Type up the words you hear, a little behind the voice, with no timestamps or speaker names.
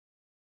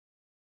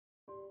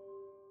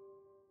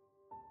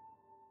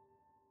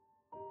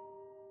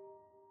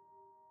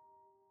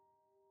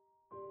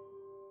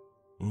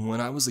When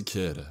I was a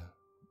kid,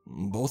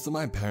 both of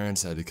my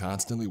parents had to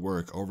constantly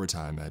work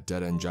overtime at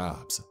dead-end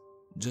jobs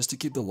just to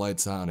keep the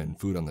lights on and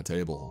food on the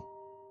table.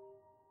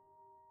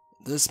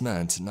 This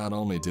meant not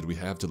only did we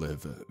have to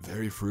live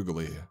very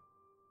frugally,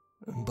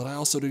 but I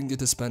also didn't get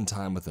to spend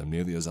time with them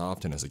nearly as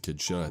often as a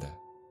kid should.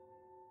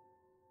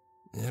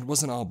 It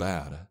wasn't all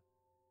bad.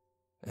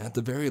 At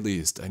the very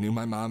least, I knew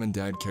my mom and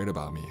dad cared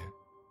about me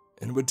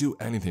and would do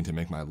anything to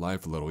make my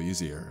life a little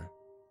easier,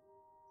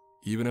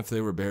 even if they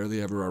were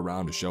barely ever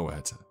around to show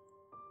it.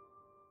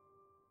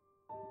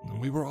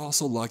 We were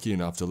also lucky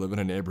enough to live in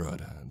a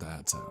neighborhood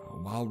that,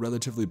 while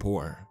relatively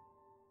poor,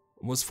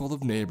 was full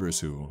of neighbors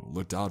who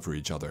looked out for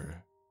each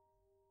other.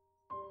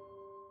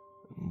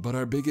 But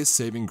our biggest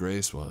saving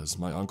grace was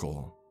my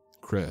uncle,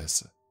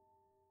 Chris.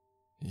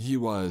 He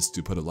was,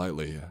 to put it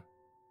lightly,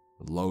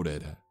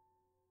 loaded.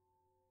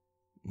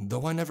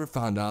 Though I never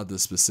found out the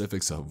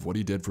specifics of what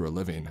he did for a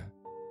living,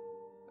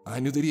 I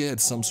knew that he had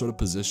some sort of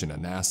position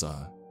at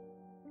NASA.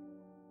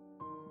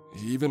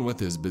 Even with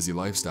his busy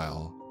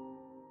lifestyle,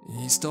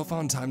 he still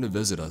found time to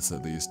visit us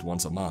at least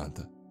once a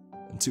month,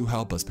 to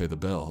help us pay the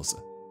bills,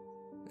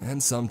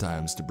 and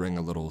sometimes to bring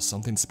a little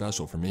something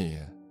special for me.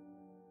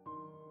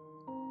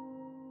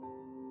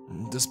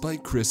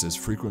 Despite Chris's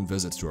frequent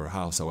visits to our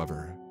house,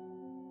 however,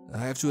 I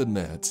have to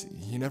admit,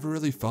 he never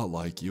really felt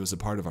like he was a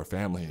part of our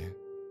family.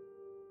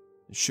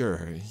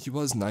 Sure, he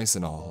was nice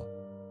and all,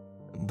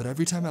 but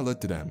every time I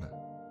looked at him,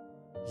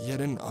 he had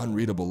an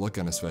unreadable look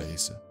on his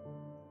face,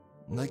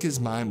 like his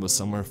mind was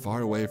somewhere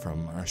far away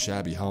from our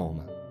shabby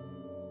home.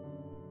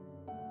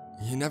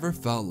 He never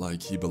felt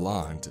like he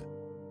belonged,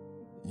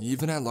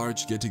 even at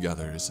large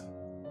get-togethers,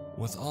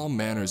 with all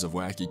manners of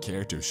wacky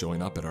characters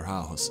showing up at our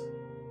house.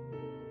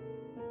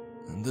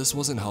 And this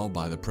wasn't helped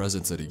by the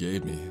presents that he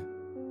gave me.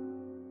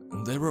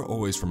 They were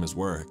always from his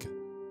work,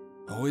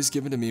 always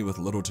given to me with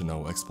little to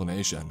no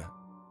explanation,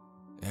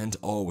 and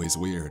always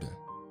weird.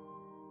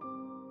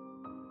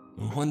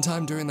 One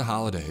time during the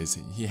holidays,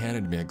 he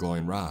handed me a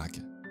glowing rock.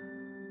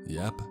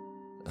 Yep,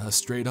 a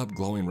straight-up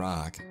glowing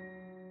rock,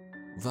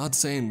 without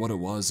saying what it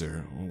was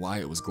or why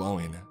it was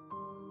glowing.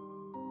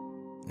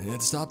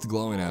 It stopped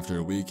glowing after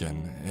a week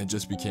and it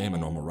just became a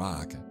normal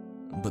rock,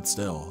 but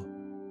still.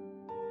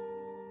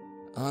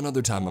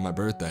 Another time on my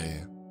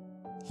birthday,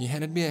 he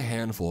handed me a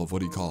handful of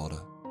what he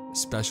called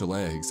special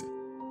eggs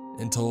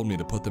and told me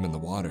to put them in the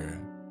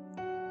water.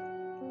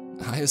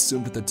 I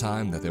assumed at the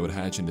time that they would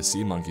hatch into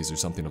sea monkeys or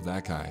something of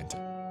that kind,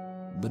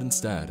 but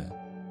instead,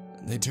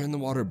 they turned the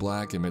water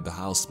black and made the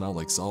house smell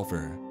like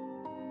sulfur,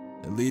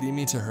 leading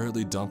me to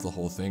hurriedly dump the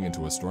whole thing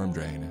into a storm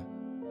drain.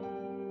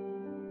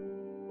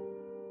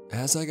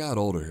 As I got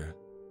older,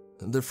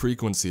 the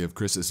frequency of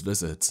Chris's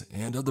visits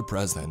and of the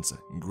presents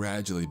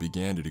gradually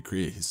began to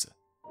decrease.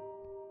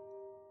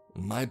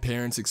 My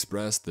parents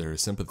expressed their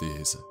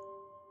sympathies,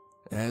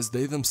 as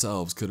they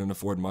themselves couldn't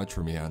afford much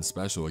for me on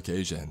special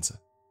occasions.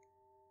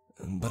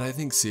 But I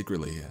think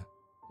secretly,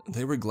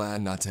 they were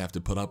glad not to have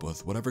to put up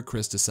with whatever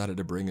Chris decided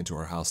to bring into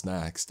our house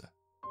next.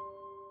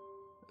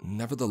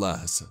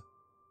 Nevertheless,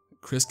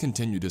 Chris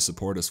continued to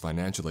support us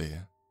financially,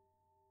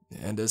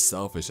 and as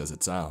selfish as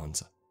it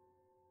sounds,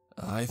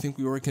 I think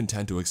we were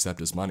content to accept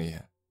his money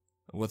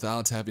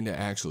without having to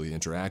actually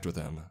interact with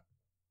him.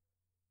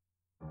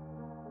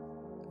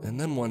 And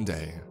then one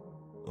day,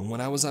 when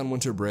I was on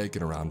winter break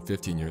and around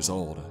 15 years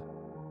old,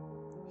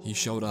 he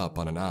showed up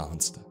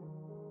unannounced.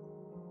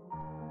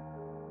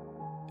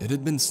 It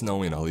had been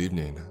snowing all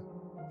evening,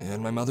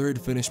 and my mother had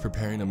finished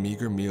preparing a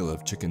meager meal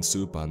of chicken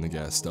soup on the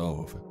gas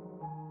stove.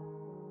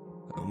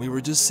 We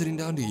were just sitting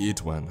down to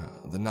eat when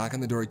the knock on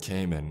the door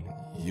came and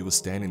he was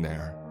standing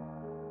there,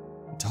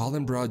 tall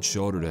and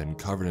broad-shouldered and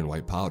covered in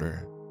white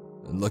powder,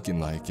 looking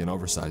like an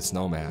oversized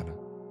snowman.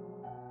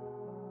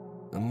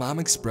 Mom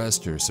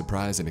expressed her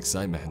surprise and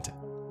excitement.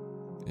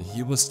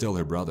 He was still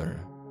her brother,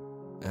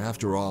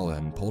 after all,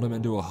 and pulled him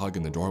into a hug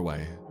in the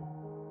doorway.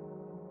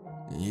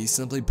 He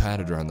simply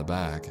patted her on the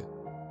back,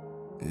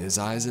 his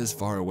eyes as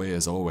far away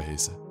as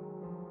always.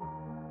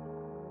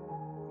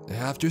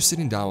 After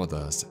sitting down with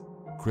us,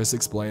 Chris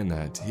explained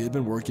that he had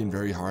been working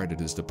very hard at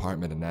his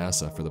department at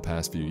NASA for the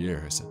past few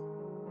years,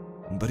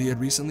 but he had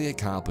recently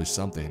accomplished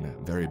something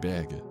very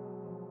big,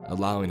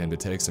 allowing him to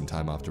take some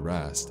time off to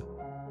rest.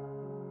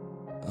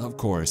 Of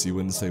course, he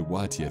wouldn't say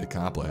what he had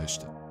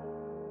accomplished.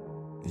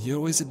 He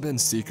always had been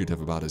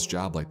secretive about his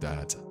job like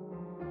that,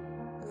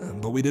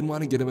 but we didn't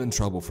want to get him in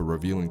trouble for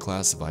revealing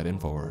classified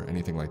info or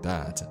anything like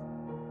that,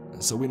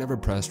 so we never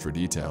pressed for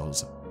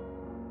details.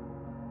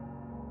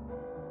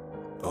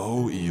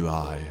 "Oh,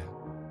 Eli,"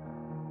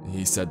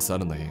 he said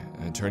suddenly,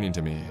 turning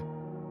to me.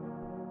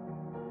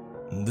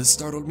 This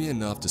startled me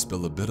enough to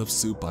spill a bit of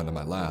soup onto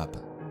my lap,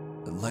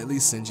 lightly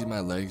singeing my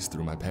legs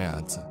through my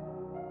pants.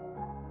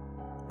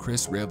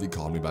 Chris rarely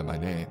called me by my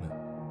name,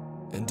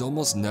 and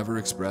almost never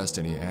expressed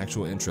any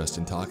actual interest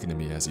in talking to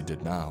me as he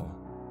did now.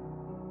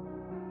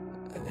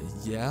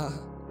 "Yeah?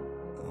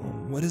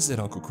 What is it,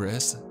 Uncle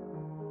Chris?"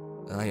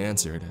 I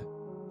answered,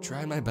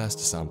 trying my best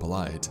to sound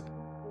polite.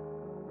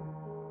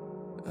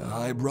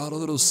 "I brought a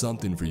little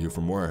something for you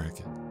from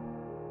work.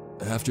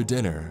 After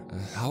dinner,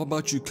 how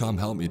about you come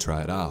help me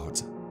try it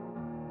out?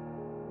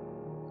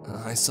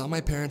 I saw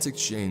my parents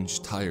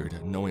exchange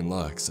tired, knowing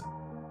looks,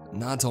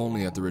 not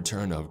only at the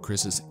return of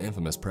Chris's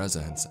infamous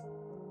presence,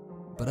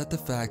 but at the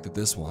fact that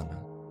this one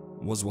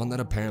was one that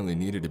apparently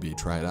needed to be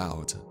tried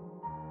out.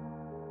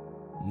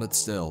 But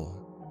still,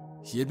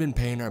 he had been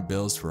paying our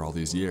bills for all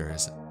these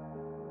years.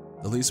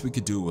 The least we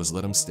could do was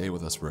let him stay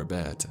with us for a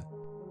bit,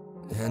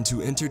 and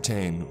to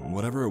entertain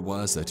whatever it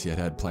was that he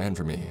had planned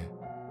for me.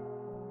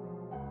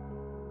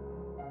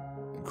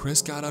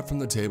 Chris got up from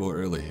the table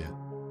early,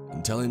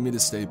 telling me to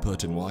stay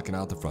put and walking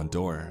out the front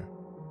door.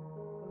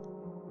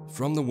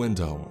 From the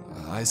window,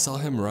 I saw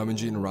him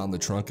rummaging around the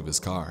trunk of his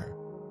car,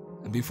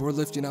 before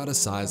lifting out a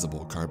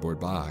sizable cardboard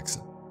box,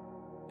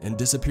 and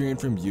disappearing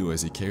from view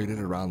as he carried it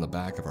around the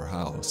back of our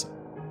house.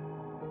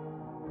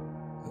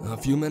 A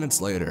few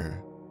minutes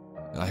later,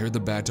 I heard the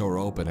back door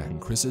open and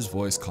Chris's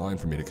voice calling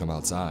for me to come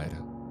outside.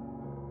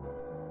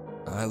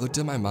 I looked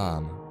at my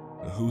mom,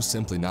 who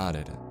simply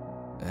nodded,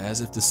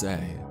 as if to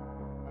say,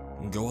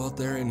 "Go out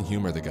there and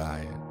humor the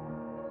guy."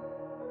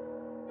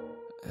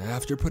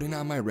 After putting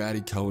on my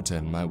ratty coat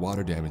and my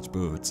water-damaged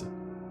boots,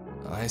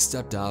 I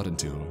stepped out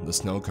into the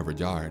snow-covered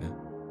yard,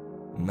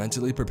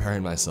 mentally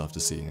preparing myself to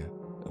see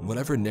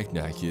whatever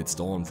knickknack he had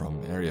stolen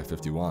from Area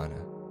 51.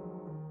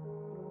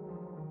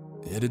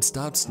 It had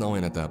stopped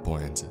snowing at that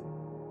point,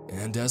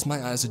 and as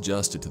my eyes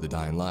adjusted to the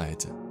dying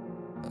light,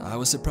 I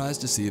was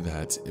surprised to see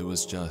that it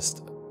was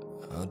just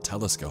a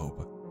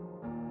telescope.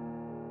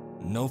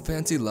 No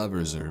fancy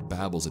levers or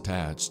babbles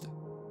attached.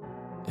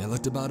 It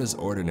looked about as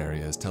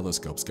ordinary as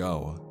telescopes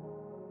go.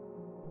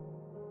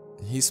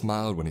 He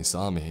smiled when he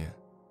saw me,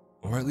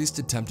 or at least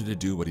attempted to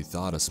do what he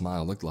thought a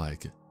smile looked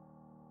like.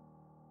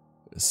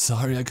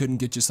 "Sorry I couldn't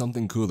get you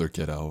something cooler,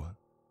 kiddo."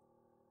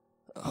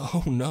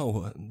 "Oh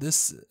no,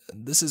 this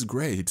is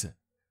great,"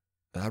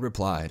 I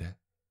replied,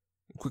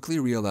 quickly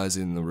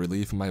realizing the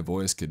relief in my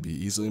voice could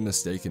be easily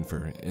mistaken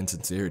for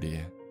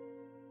insincerity.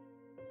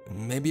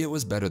 Maybe it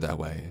was better that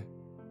way.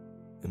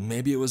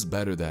 Maybe it was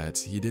better that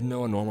he didn't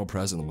know a normal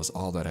present was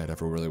all that I'd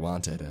ever really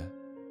wanted.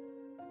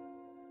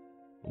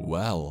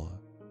 "Well,"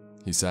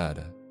 he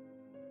said,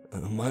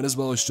 "might as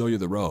well show you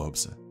the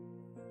ropes."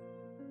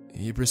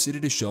 He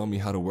proceeded to show me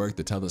how to work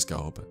the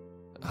telescope,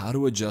 how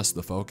to adjust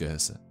the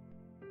focus,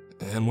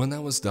 and when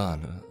that was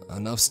done,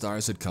 enough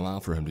stars had come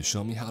out for him to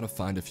show me how to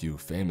find a few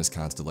famous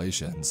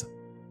constellations.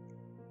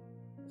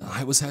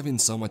 I was having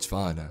so much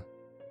fun,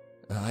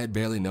 I had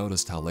barely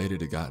noticed how late it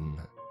had gotten.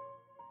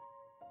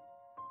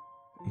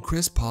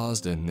 Chris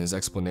paused in his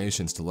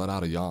explanations to let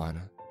out a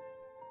yawn,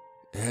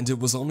 and it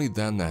was only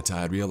then that I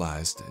had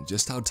realized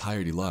just how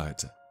tired he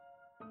looked.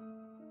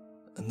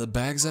 The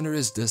bags under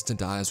his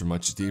distant eyes were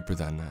much deeper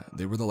than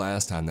they were the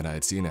last time that I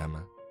had seen him,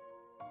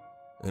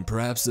 and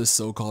perhaps this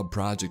so-called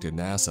project at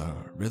NASA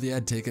really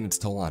had taken its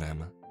toll on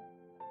him.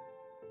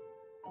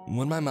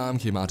 When my mom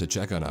came out to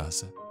check on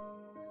us,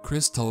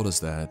 Chris told us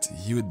that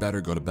he would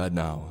better go to bed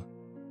now.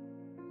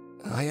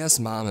 I asked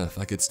Mom if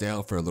I could stay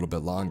out for a little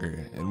bit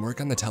longer and work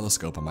on the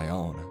telescope on my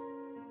own,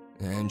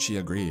 and she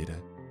agreed,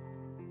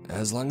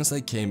 as long as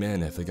I came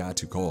in if it got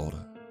too cold.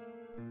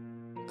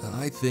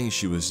 I think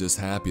she was just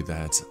happy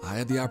that I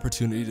had the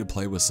opportunity to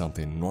play with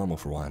something normal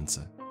for once.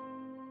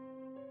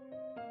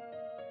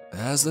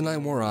 As the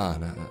night wore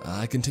on,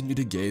 I continued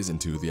to gaze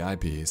into the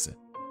eyepiece,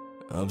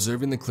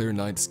 observing the clear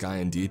night sky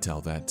in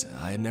detail that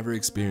I had never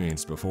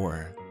experienced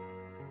before.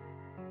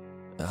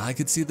 I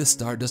could see the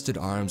star-dusted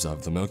arms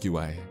of the Milky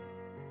Way,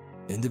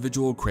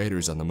 individual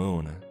craters on the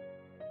moon,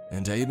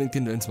 and I even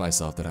convinced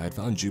myself that I had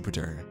found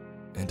Jupiter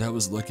and I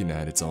was looking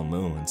at its own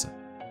moons.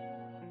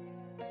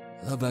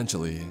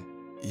 Eventually,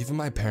 even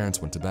my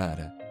parents went to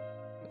bed,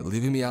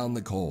 leaving me out in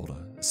the cold,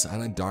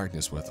 silent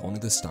darkness with only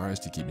the stars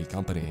to keep me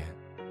company.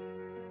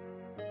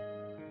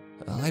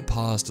 I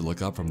paused to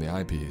look up from the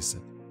eyepiece,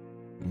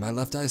 my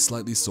left eye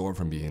slightly sore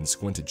from being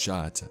squinted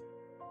shut.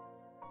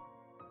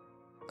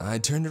 I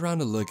turned around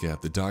to look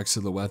at the dark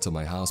silhouette of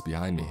my house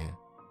behind me,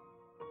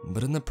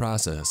 but in the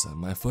process,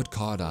 my foot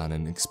caught on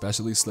an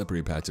especially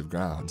slippery patch of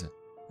ground,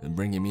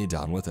 bringing me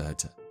down with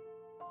it.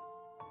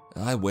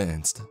 I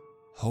winced,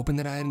 hoping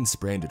that I hadn't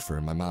sprained it for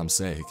my mom's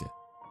sake.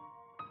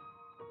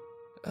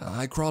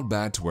 I crawled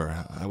back to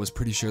where I was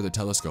pretty sure the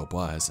telescope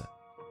was,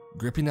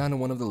 gripping onto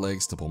one of the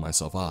legs to pull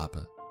myself up.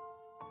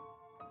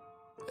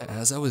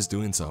 As I was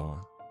doing so,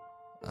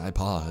 I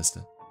paused.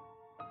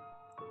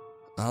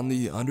 On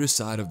the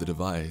underside of the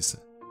device,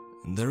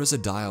 there was a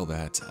dial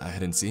that I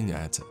hadn't seen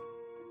yet.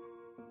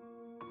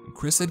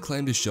 Chris had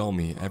claimed to show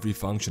me every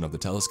function of the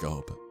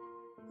telescope,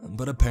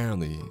 but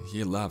apparently he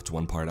had left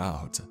one part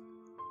out.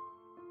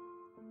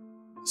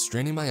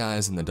 Straining my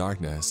eyes in the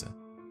darkness,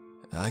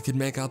 I could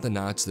make out the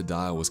notch the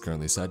dial was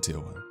currently set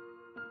to,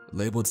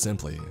 labeled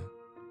simply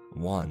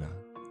 1.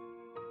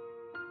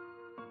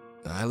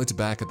 I looked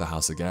back at the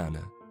house again,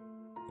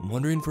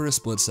 wondering for a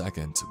split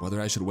second whether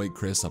I should wake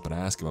Chris up and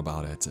ask him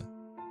about it.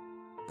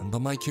 But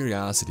my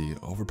curiosity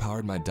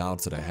overpowered my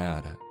doubts that I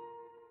had.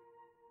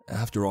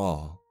 After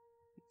all,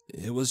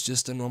 it was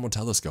just a normal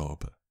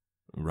telescope,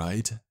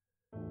 right?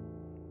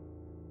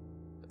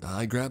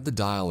 I grabbed the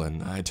dial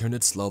and I turned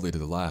it slowly to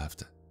the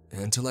left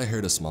until I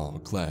heard a small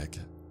click.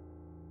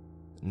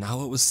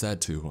 Now it was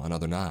set to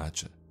another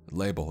notch,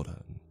 labeled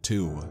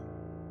 2.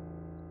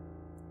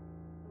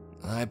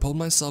 I pulled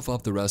myself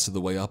up the rest of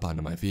the way up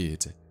onto my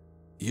feet,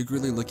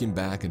 eagerly looking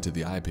back into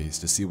the eyepiece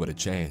to see what had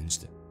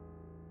changed.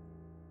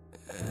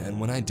 And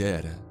when I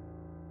did,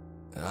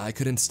 I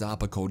couldn't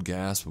stop a cold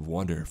gasp of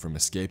wonder from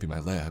escaping my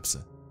lips.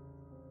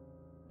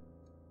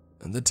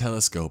 The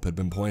telescope had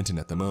been pointing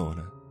at the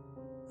moon,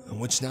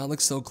 which now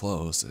looked so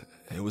close,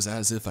 it was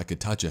as if I could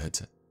touch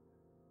it.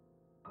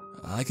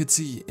 I could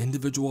see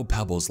individual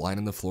pebbles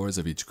lining the floors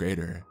of each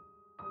crater,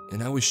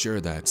 and I was sure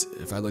that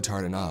if I looked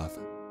hard enough,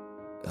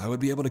 I would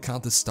be able to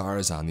count the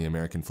stars on the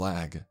American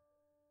flag.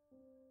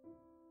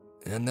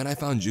 And then I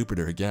found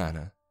Jupiter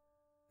again,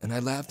 and I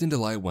laughed in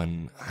delight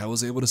when I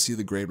was able to see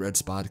the great red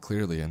spot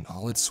clearly in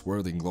all its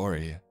swirling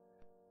glory,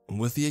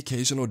 with the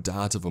occasional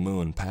dot of a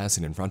moon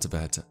passing in front of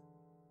it.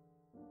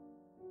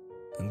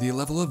 The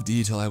level of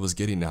detail I was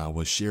getting now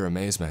was sheer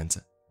amazement,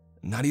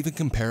 not even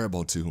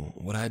comparable to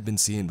what I had been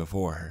seeing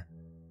before.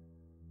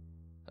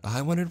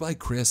 I wondered why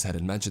Chris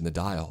hadn't mentioned the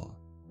dial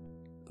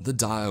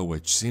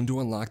which seemed to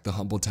unlock the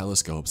Hubble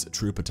telescope's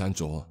true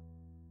potential.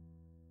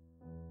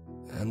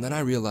 And then I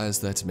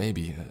realized that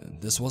maybe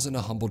this wasn't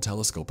a Hubble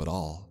telescope at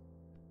all.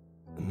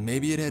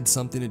 Maybe it had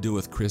something to do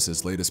with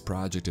Chris's latest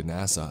project at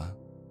NASA.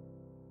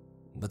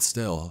 But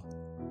still,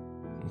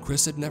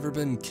 Chris had never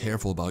been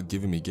careful about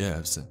giving me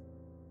gifts,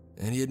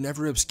 and he had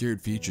never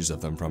obscured features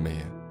of them from me.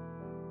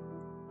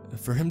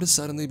 For him to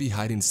suddenly be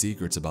hiding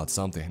secrets about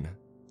something,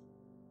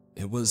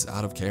 it was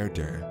out of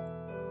character.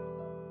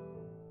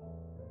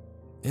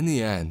 In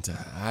the end,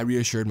 I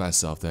reassured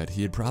myself that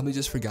he had probably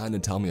just forgotten to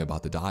tell me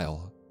about the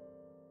dial,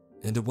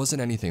 and it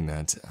wasn't anything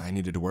that I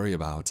needed to worry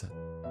about.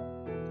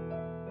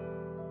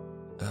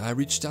 I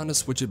reached down to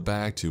switch it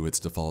back to its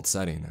default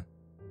setting,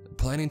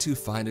 planning to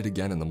find it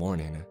again in the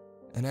morning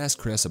and ask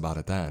Chris about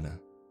it then.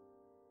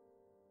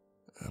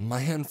 My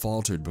hand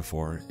faltered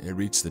before it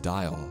reached the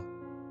dial.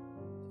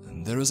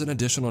 There was an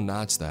additional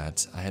notch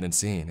that I hadn't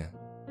seen.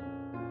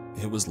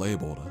 It was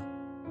labeled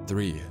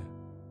 3.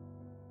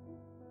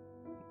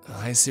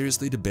 I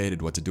seriously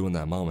debated what to do in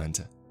that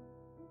moment.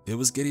 It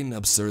was getting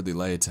absurdly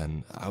late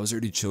and I was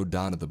already chilled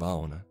down to the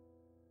bone.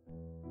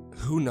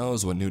 Who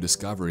knows what new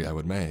discovery I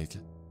would make,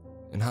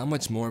 and how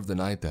much more of the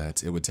night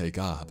that it would take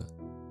up.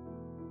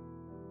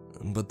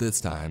 But this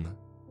time,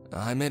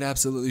 I made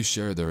absolutely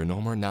sure there were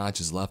no more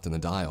notches left in the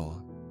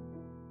dial.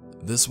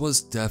 This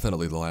was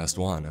definitely the last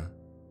one,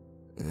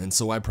 and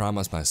so I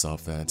promised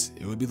myself that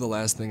it would be the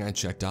last thing I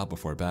checked out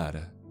before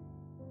bed.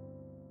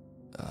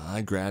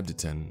 I grabbed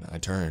it and I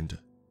turned.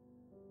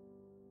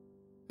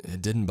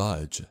 It didn't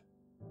budge.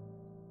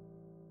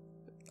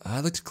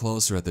 I looked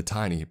closer at the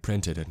tiny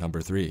printed at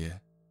number 3.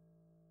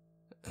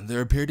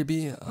 There appeared to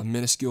be a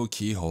minuscule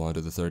keyhole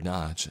under the 3rd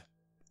notch,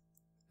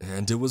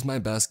 and it was my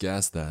best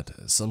guess that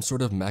some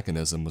sort of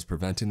mechanism was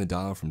preventing the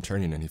dial from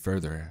turning any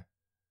further.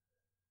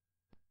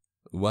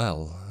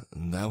 Well,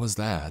 that was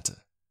that.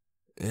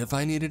 If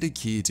I needed a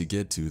key to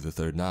get to the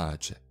 3rd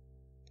notch,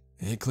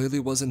 it clearly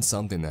wasn't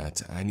something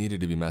that I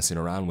needed to be messing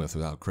around with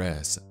without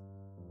Chris.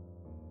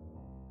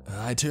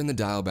 I turned the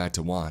dial back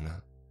to 1,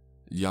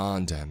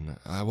 yawned, and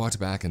I walked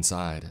back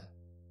inside.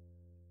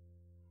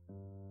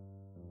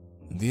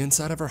 The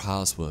inside of our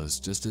house was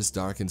just as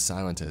dark and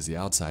silent as the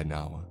outside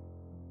now.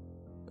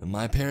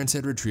 My parents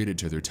had retreated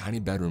to their tiny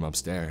bedroom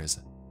upstairs,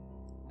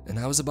 and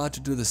I was about to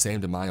do the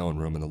same to my own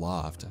room in the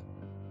loft,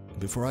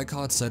 before I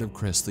caught sight of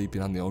Chris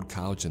sleeping on the old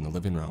couch in the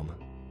living room.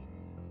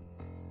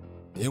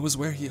 It was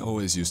where he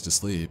always used to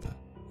sleep,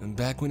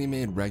 back when he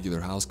made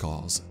regular house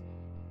calls,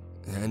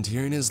 and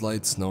hearing his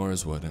light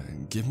snores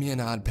would give me an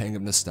odd pang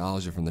of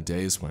nostalgia from the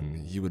days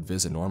when he would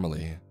visit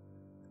normally,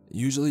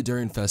 usually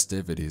during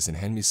festivities, and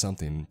hand me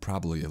something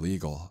probably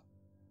illegal.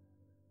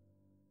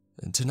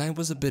 Tonight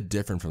was a bit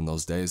different from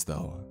those days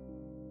though.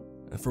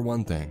 For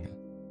one thing,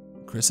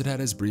 Chris had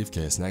his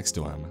briefcase next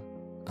to him,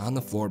 on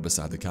the floor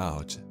beside the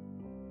couch.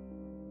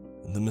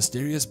 The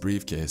mysterious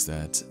briefcase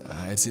that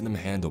I had seen him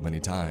handle many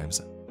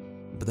times,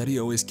 but that he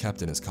always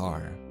kept in his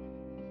car.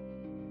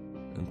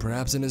 And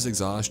perhaps in his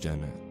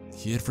exhaustion,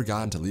 he had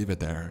forgotten to leave it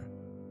there.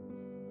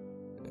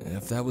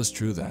 If that was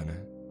true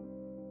then,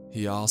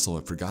 he also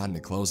had forgotten to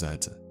close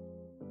it.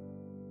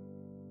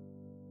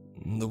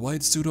 The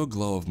white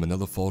pseudo-glow of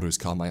manila folders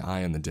caught my eye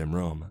in the dim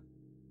room.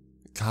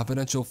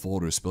 Confidential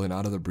folders spilling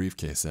out of the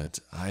briefcase that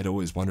I had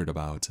always wondered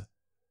about.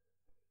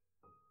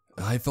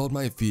 I felt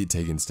my feet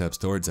taking steps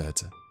towards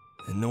it,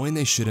 and knowing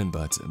they shouldn't,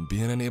 but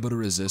being unable to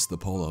resist the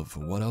pull of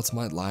what else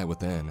might lie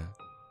within.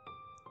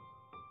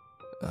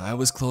 I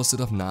was close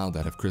enough now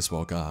that if Chris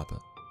woke up,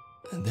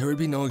 there would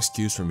be no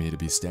excuse for me to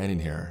be standing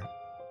here.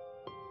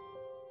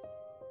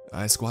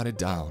 I squatted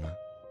down,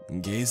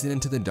 gazing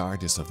into the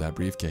darkness of that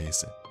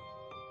briefcase,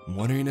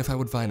 wondering if I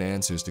would find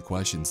answers to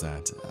questions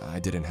that I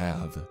didn't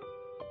have.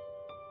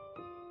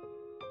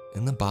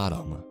 In the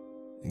bottom,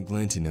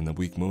 glinting in the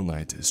weak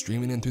moonlight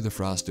streaming in through the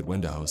frosted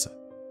windows,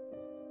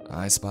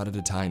 I spotted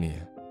a tiny,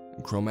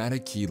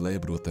 chromatic key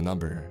labeled with the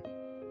number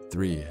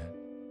 3.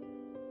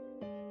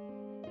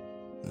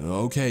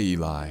 "Okay,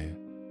 Eli,"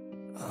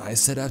 I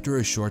said after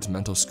a short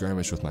mental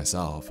skirmish with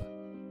myself.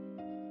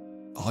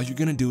 "All you're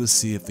gonna do is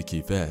see if the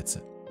key fits,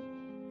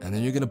 and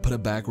then you're gonna put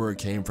it back where it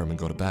came from and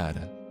go to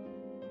bed.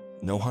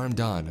 No harm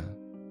done,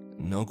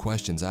 no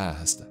questions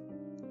asked."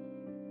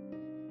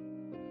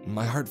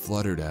 My heart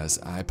fluttered as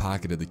I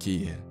pocketed the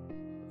key,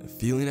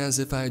 feeling as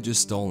if I had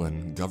just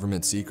stolen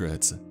government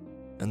secrets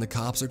and the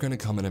cops are gonna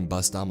come in and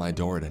bust down my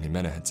door at any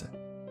minute.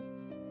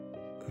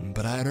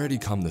 But I had already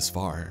come this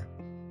far,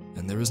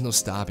 and there was no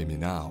stopping me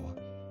now.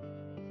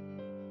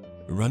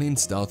 Running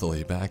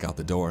stealthily back out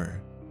the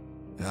door,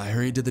 I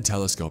hurried to the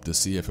telescope to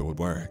see if it would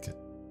work.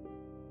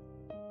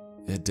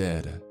 It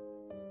did.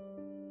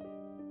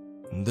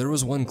 There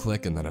was one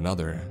click and then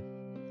another,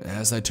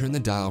 as I turned the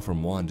dial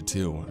from 1 to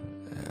 2,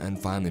 and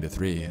finally to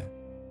 3.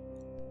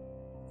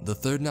 The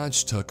third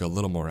notch took a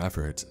little more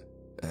effort,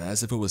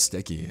 as if it was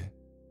sticky,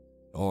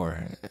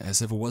 or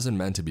as if it wasn't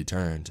meant to be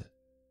turned.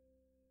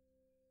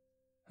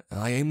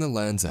 I aimed the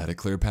lens at a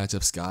clear patch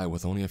of sky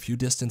with only a few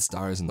distant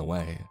stars in the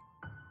way,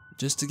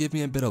 just to give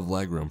me a bit of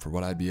legroom for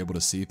what I'd be able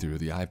to see through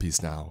the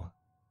eyepiece now.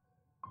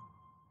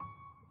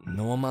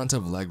 No amount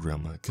of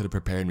legroom could have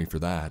prepared me for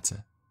that.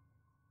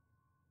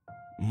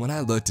 When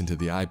I looked into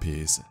the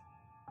eyepiece,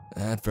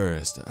 at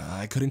first,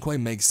 I couldn't quite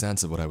make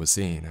sense of what I was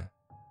seeing.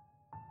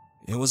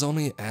 It was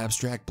only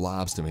abstract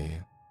blobs to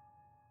me,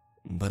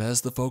 but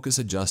as the focus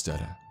adjusted,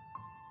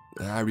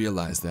 I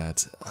realized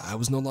that I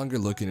was no longer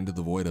looking into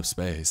the void of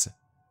space.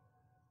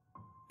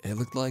 It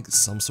looked like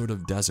some sort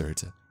of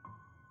desert.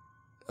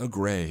 A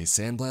gray,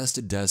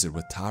 sandblasted desert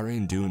with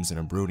towering dunes in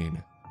a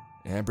brooding,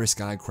 amber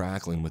sky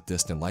crackling with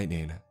distant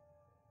lightning.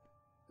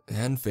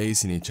 And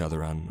facing each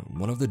other on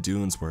one of the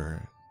dunes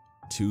were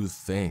two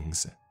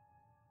things.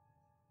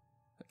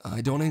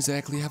 I don't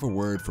exactly have a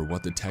word for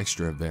what the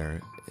texture of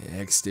their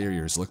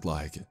exteriors looked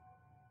like.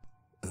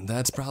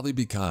 That's probably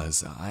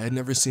because I had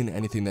never seen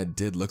anything that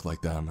did look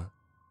like them.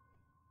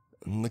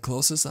 The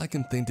closest I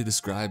can think to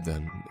describe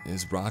them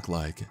is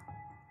rock-like,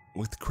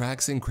 with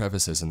cracks and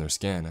crevices in their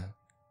skin,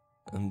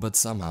 but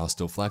somehow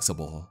still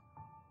flexible.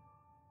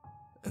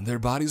 Their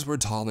bodies were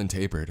tall and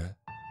tapered,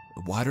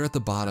 wider at the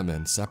bottom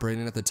and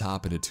separating at the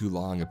top into two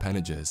long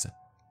appendages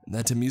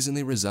that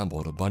amusingly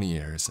resembled bunny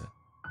ears.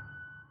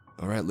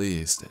 Or at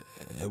least,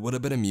 it would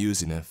have been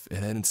amusing if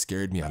it hadn't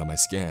scared me out of my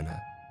skin.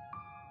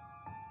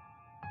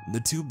 The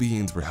two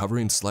beings were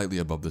hovering slightly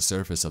above the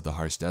surface of the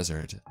harsh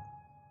desert,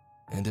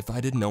 and if I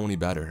didn't know any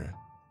better,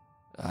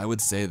 I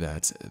would say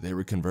that they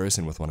were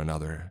conversing with one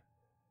another.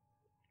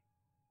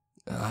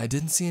 I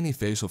didn't see any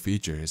facial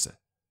features,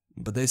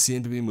 but they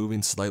seemed to be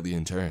moving slightly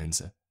in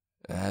turns,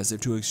 as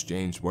if to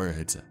exchange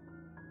words.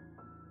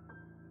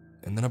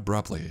 And then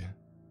abruptly,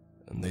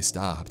 they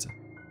stopped.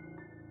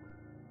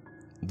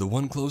 The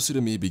one closer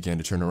to me began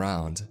to turn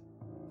around,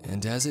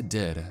 and as it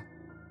did,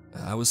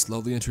 I was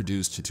slowly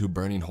introduced to two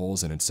burning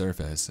holes in its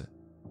surface.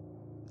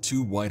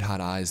 Two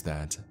white-hot eyes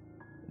that,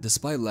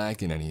 despite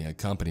lacking any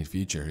accompanied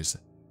features,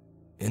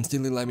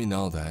 instantly let me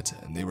know that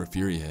they were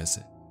furious.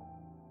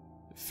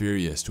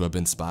 Furious to have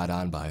been spied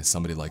on by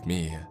somebody like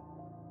me.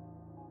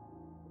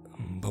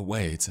 But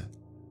wait,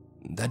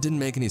 that didn't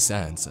make any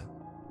sense.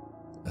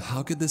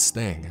 How could this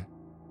thing,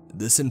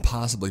 this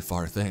impossibly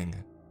far thing,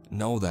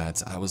 know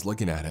that I was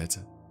looking at it?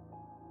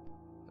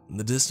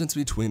 The distance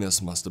between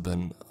us must have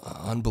been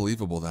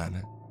unbelievable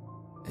then,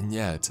 and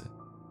yet,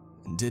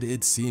 did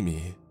it see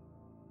me?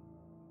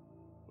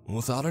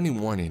 Without any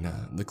warning,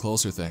 the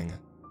closer thing,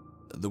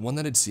 the one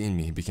that had seen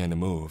me, began to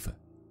move,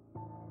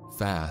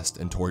 fast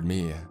and toward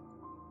me.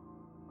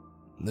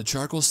 The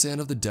charcoal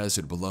sand of the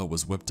desert below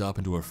was whipped up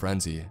into a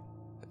frenzy,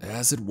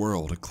 as it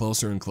whirled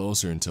closer and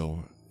closer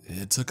until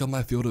it took up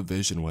my field of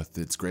vision with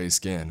its gray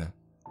skin.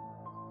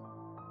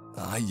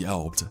 I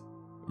yelped,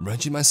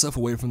 wrenching myself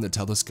away from the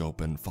telescope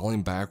and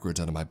falling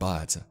backwards onto my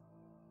butt.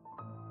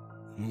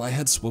 My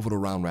head swiveled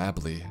around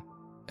rapidly,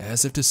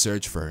 as if to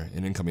search for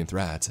an incoming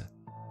threat.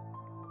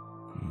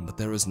 But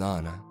there was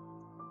none.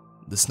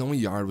 The snowy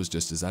yard was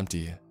just as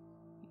empty,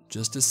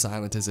 just as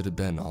silent as it had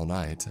been all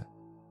night.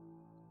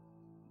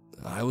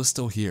 I was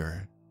still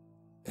here,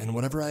 and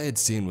whatever I had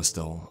seen was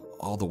still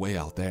all the way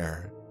out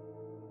there.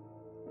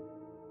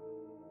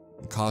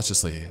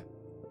 Cautiously,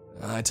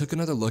 I took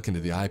another look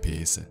into the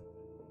eyepiece.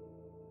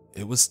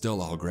 It was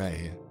still all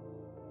gray.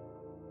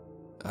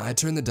 I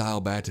turned the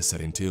dial back to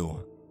setting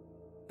 2,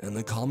 and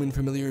the calming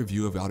familiar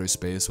view of outer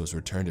space was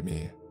returned to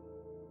me.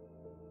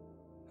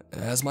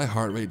 As my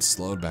heart rate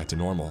slowed back to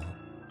normal,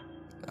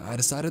 I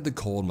decided the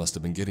cold must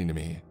have been getting to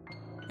me,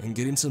 and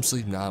getting some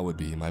sleep now would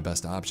be my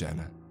best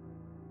option.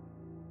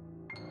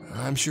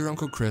 I'm sure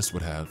Uncle Chris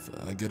would have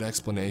a good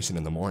explanation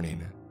in the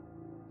morning,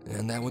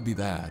 and that would be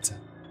that.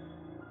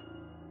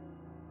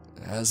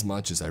 As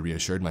much as I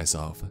reassured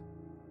myself,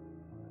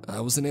 I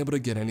wasn't able to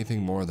get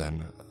anything more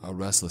than a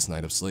restless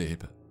night of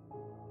sleep.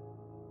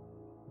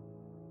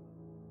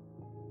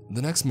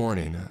 The next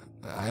morning,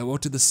 I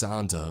awoke to the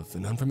sound of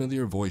an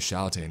unfamiliar voice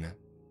shouting.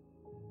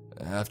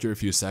 After a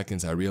few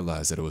seconds, I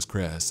realized that it was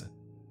Chris.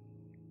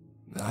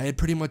 I had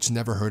pretty much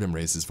never heard him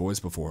raise his voice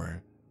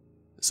before,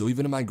 so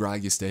even in my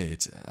groggy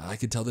state, I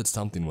could tell that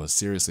something was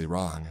seriously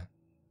wrong.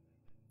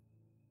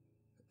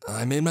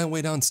 I made my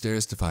way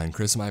downstairs to find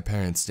Chris and my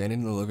parents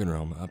standing in the living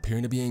room,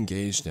 appearing to be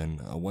engaged in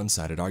a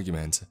one-sided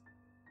argument.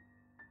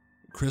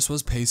 Chris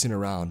was pacing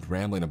around,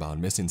 rambling about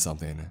missing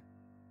something,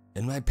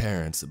 and my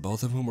parents,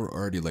 both of whom were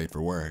already late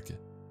for work,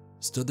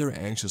 stood there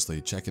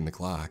anxiously checking the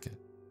clock.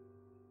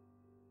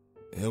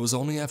 It was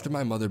only after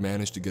my mother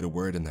managed to get a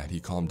word in that he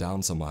calmed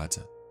down somewhat.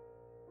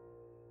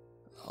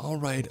 All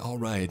right,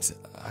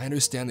 I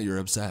understand that you're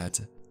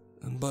upset,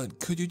 but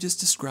could you just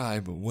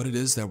describe what it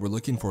is that we're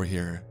looking for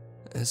here,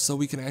 so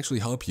we can actually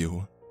help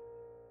you?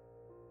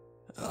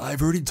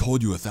 I've already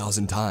told you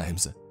 1,000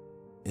 times.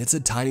 It's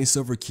a tiny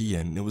silver key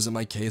and it was in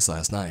my case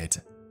last night,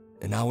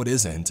 and now it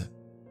isn't.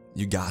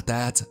 You got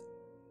that?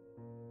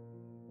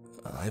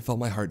 I felt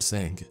my heart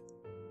sink.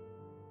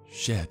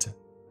 Shit,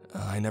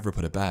 I never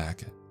put it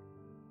back.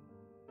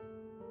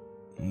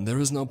 There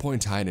was no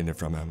point hiding it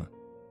from him.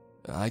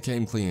 I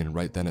came clean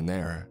right then and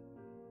there.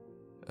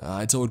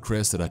 I told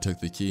Chris that I took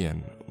the key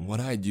and what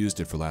I had used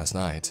it for last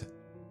night.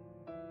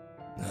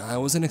 I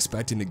wasn't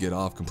expecting to get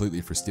off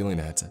completely for stealing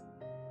it,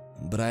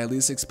 but I at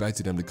least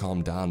expected him to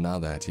calm down now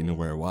that he knew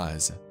where it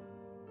was.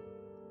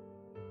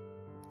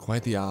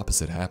 Quite the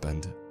opposite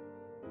happened.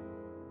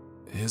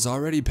 His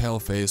already pale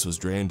face was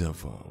drained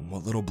of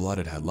what little blood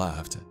it had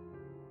left.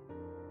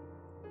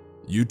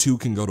 You two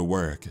can go to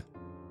work.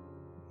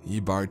 He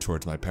barked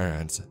towards my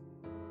parents,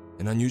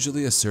 an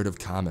unusually assertive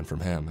comment from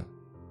him.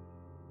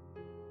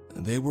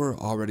 They were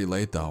already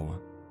late though,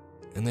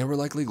 and they were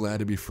likely glad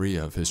to be free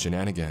of his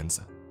shenanigans.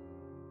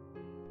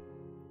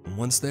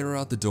 Once they were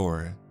out the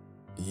door,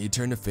 he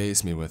turned to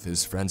face me with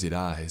his frenzied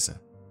eyes.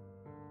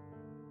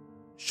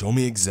 Show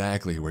me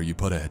exactly where you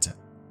put it.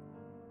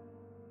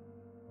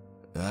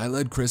 I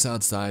led Chris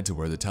outside to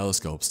where the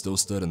telescope still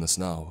stood in the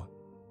snow,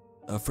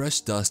 a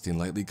fresh dusting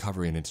lightly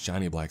covering its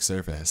shiny black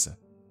surface.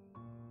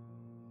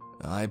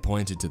 I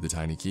pointed to the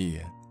tiny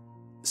key,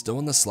 still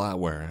in the slot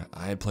where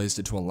I had placed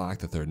it to unlock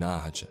the third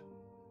notch.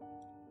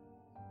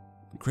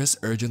 Chris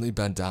urgently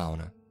bent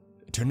down,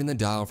 turning the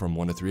dial from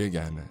 1 to 3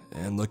 again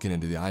and looking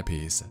into the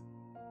eyepiece.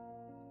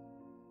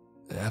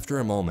 After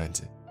a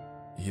moment,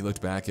 he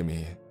looked back at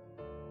me,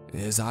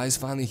 his eyes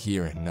finally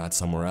here and not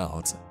somewhere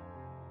else,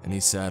 and he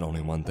said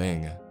only one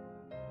thing.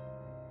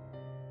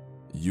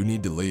 You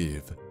need to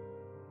leave.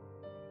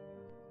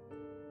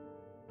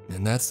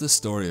 And that's the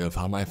story of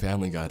how my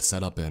family got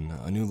set up in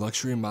a new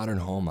luxury modern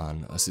home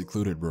on a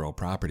secluded rural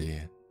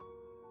property.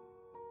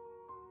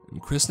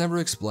 Chris never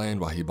explained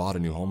why he bought a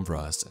new home for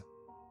us,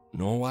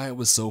 nor why it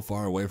was so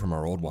far away from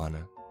our old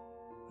one,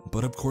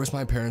 but of course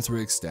my parents were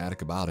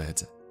ecstatic about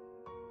it.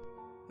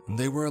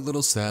 They were a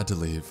little sad to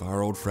leave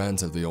our old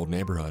friends of the old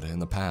neighborhood in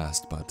the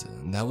past, but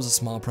that was a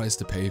small price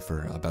to pay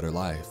for a better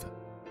life.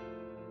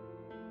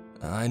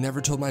 I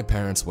never told my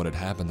parents what had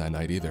happened that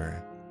night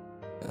either.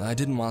 I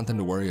didn't want them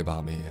to worry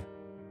about me.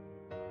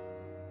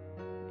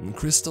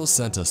 Chris still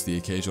sent us the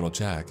occasional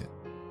check,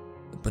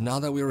 but now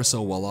that we were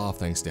so well off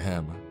thanks to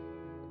him,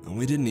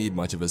 we didn't need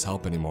much of his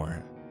help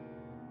anymore.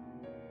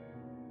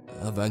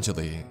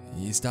 Eventually,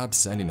 he stopped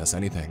sending us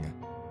anything.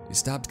 He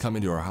stopped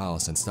coming to our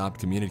house and stopped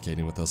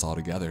communicating with us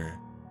altogether.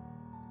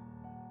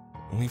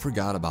 We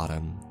forgot about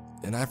him,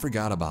 and I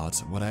forgot about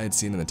what I had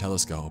seen in the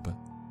telescope.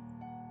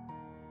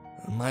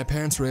 My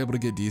parents were able to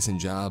get decent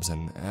jobs,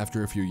 and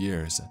after a few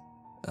years,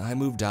 I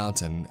moved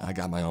out and I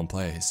got my own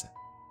place.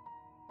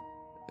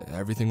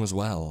 Everything was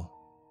well.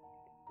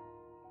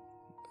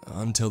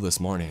 Until this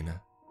morning.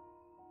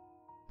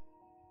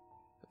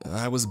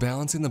 I was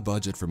balancing the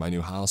budget for my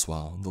new house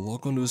while the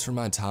local news from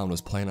my town was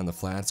playing on the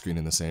flat screen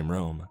in the same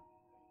room.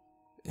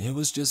 It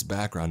was just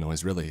background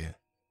noise, really.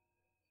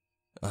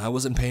 I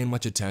wasn't paying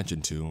much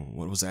attention to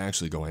what was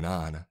actually going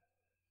on.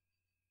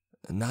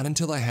 Not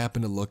until I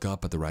happened to look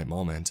up at the right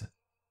moment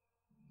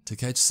to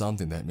catch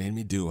something that made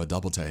me do a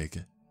double take.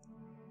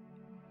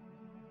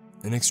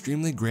 An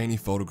extremely grainy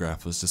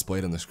photograph was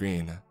displayed on the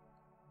screen,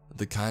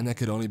 the kind that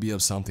could only be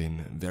of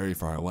something very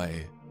far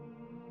away.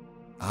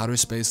 Outer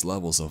space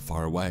levels of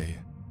far away.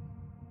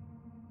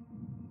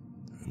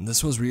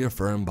 This was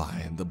reaffirmed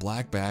by the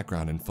black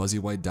background and fuzzy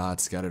white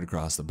dots scattered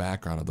across the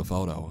background of the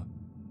photo.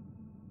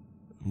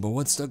 But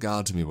what stuck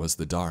out to me was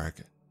the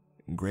dark,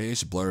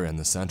 grayish blur in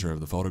the center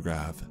of the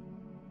photograph.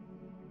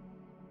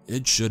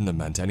 It shouldn't have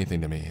meant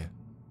anything to me,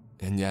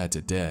 and yet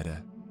it did.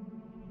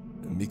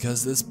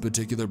 Because this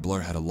particular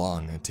blur had a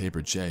long,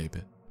 tapered shape,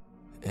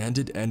 and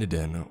it ended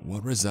in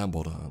what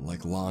resembled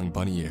like long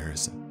bunny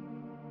ears.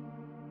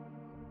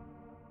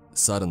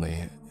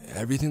 Suddenly,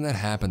 everything that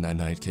happened that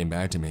night came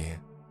back to me,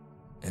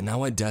 and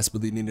now I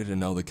desperately needed to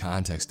know the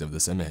context of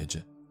this image.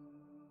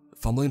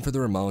 Fumbling for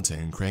the remote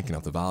and cranking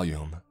up the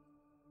volume.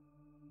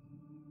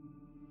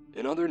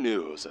 In other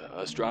news,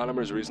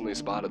 astronomers recently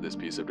spotted this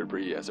piece of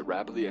debris as it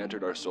rapidly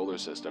entered our solar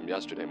system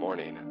yesterday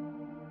morning.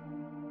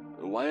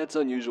 Why its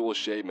unusual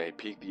shape may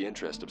pique the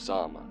interest of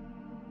some,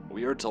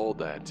 we are told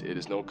that it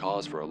is no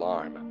cause for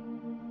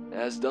alarm.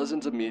 as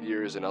dozens of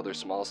meteors and other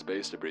small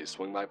space debris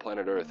swing by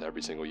planet Earth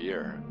every single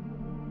year.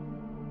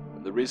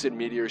 The recent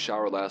meteor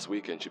shower last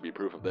weekend should be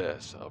proof of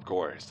this, of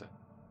course.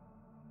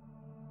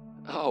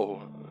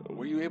 Oh,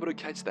 were you able to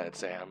catch that,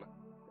 Sam?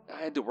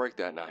 I had to work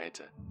that night.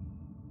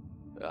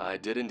 I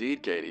did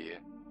indeed, Katie,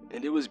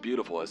 and it was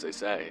beautiful, as they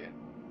say.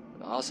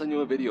 I'll send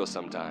you a video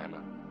sometime.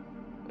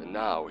 And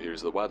now,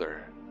 here's the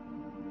weather.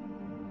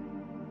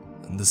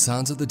 The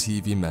sounds of the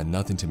TV meant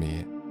nothing to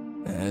me,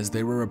 as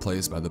they were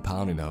replaced by the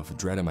pounding of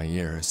dread in my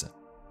ears.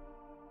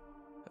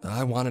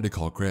 I wanted to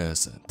call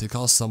Chris, to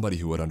call somebody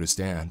who would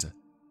understand,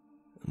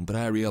 but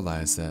I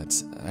realized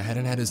that I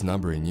hadn't had his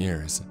number in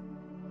years.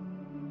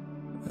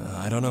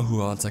 I don't know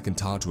who else I can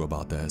talk to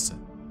about this,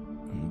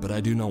 but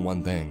I do know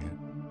one thing.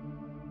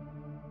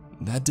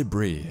 That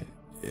debris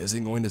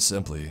isn't going to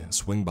simply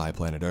swing by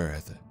planet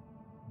Earth.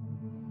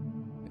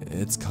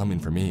 It's coming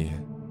for me.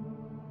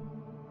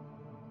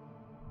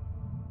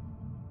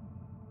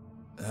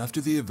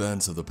 After the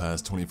events of the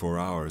past 24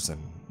 hours,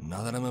 and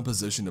now that I'm in a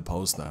position to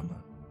post them,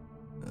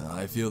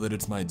 I feel that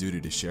it's my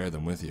duty to share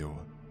them with you.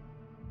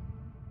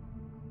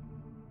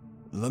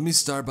 Let me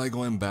start by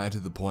going back to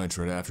the point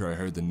right after I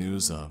heard the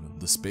news of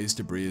the space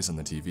debris on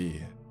the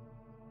TV.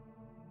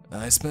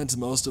 I spent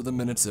most of the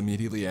minutes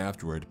immediately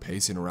afterward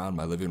pacing around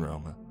my living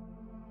room,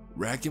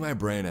 racking my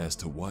brain as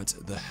to what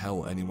the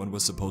hell anyone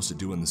was supposed to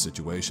do in the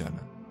situation.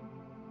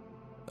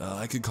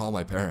 I could call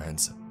my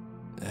parents,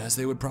 as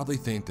they would probably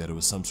think that it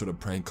was some sort of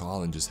prank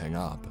call and just hang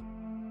up.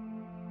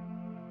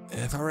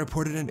 If I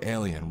reported an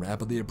alien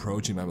rapidly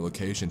approaching my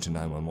location to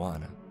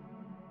 911,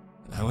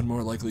 I would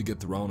more likely get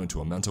thrown into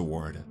a mental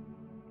ward.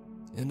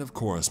 And of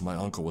course, my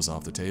uncle was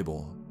off the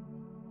table.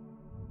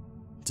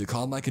 To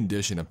call my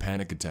condition a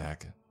panic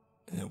attack,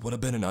 it would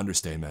have been an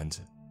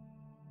understatement.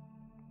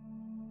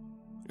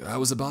 I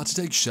was about to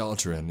take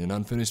shelter in an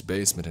unfinished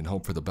basement and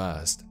hope for the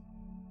best,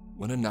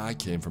 when a knock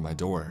came from my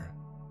door.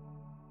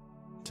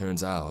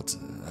 Turns out,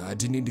 I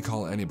didn't need to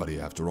call anybody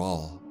after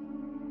all.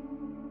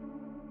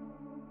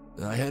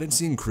 I hadn't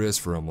seen Chris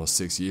for almost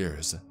 6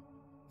 years,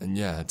 and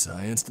yet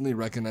I instantly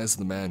recognized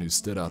the man who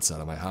stood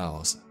outside of my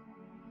house.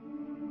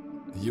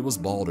 He was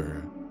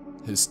balder,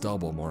 his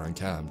stubble more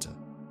unkempt,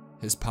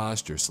 his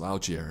posture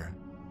slouchier,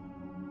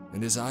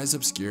 and his eyes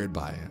obscured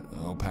by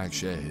opaque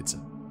shades.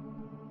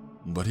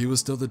 But he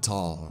was still the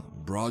tall,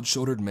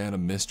 broad-shouldered man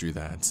of mystery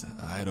that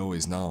I had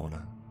always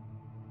known.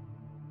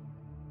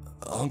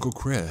 Uncle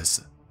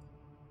Chris.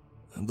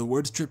 The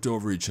words tripped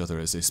over each other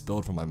as they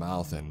spilled from my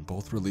mouth in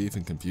both relief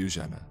and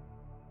confusion.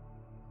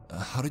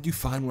 How did you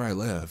find where I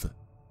live?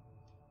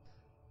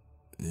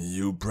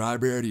 You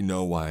probably already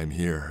know why I'm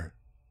here,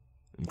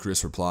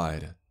 Chris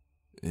replied,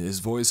 his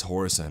voice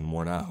hoarse and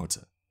worn out.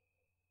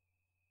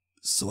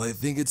 So I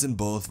think it's in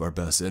both of our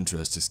best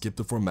interests to skip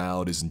the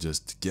formalities and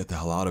just get the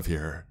hell out of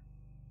here.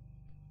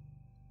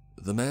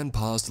 The man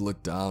paused to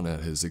look down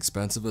at his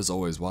expensive as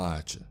always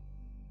watch.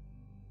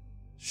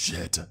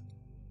 Shit,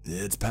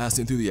 it's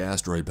passing through the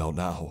asteroid belt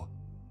now,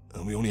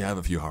 and we only have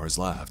a few hours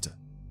left.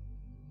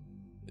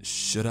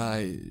 Should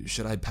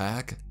I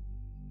pack?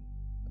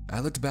 I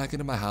looked back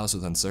into my house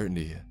with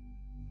uncertainty,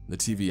 the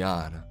TV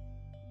on,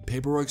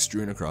 paperwork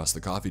strewn across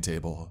the coffee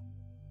table.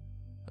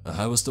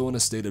 I was still in a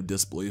state of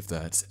disbelief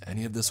that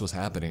any of this was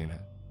happening.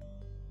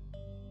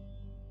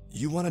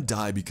 You want to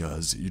die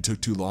because you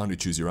took too long to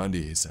choose your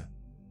undies.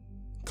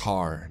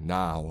 Car,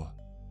 now.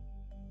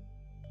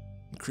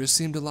 Chris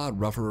seemed a lot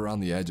rougher around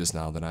the edges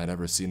now than I'd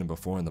ever seen him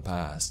before in the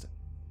past.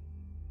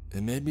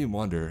 It made me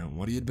wonder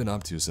what he had been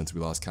up to since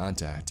we lost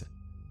contact,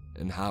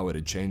 and how it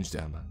had changed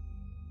him.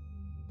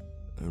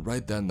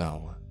 Right then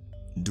though,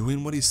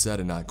 doing what he said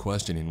and not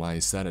questioning why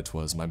he said it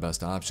was my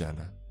best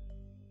option.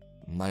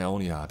 My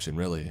only option,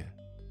 really.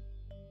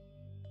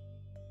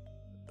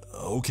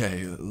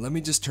 Okay, let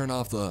me just turn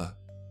off the...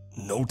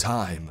 No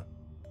time.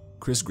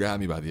 Chris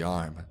grabbed me by the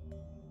arm.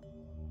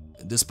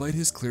 Despite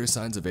his clear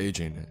signs of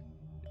aging,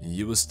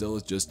 he was still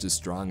just as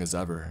strong as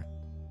ever,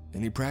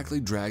 and he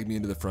practically dragged me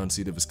into the front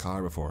seat of his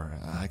car before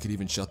I could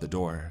even shut the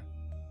door.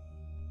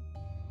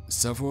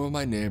 Several of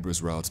my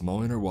neighbors were out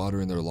mowing or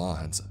watering their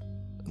lawns,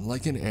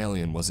 like an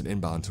alien wasn't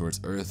inbound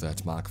towards Earth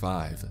at Mach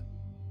 5,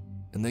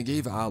 and they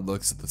gave odd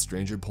looks at the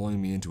stranger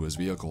pulling me into his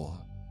vehicle.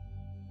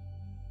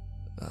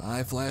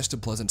 I flashed a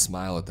pleasant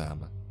smile at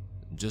them,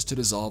 just to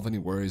dissolve any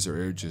worries or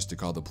urges to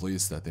call the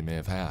police that they may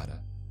have had.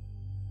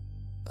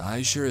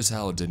 I sure as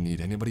hell didn't need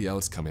anybody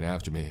else coming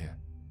after me.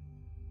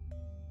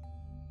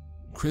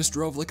 Chris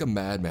drove like a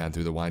madman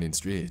through the winding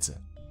streets,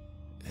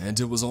 and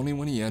it was only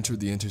when he entered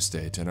the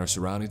interstate and our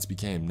surroundings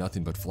became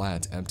nothing but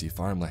flat, empty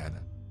farmland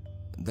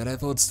that I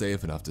felt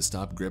safe enough to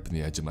stop gripping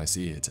the edge of my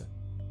seat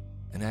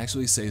and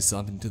actually say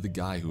something to the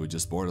guy who had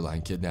just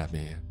borderline kidnapped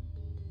me.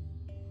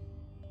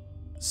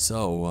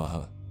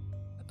 So,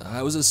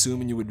 I was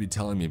assuming you would be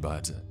telling me,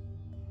 but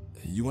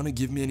you want to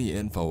give me any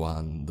info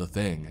on the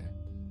thing?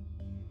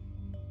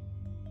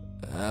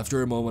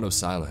 After a moment of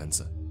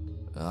silence,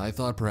 I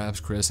thought perhaps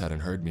Chris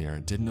hadn't heard me or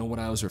didn't know what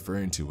I was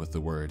referring to with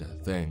the word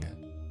thing.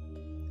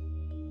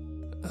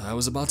 I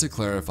was about to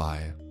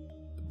clarify,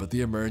 but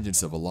the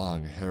emergence of a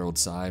long, herald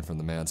sigh from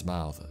the man's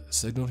mouth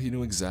signaled he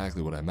knew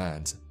exactly what I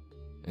meant,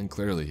 and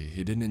clearly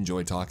he didn't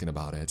enjoy talking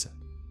about it.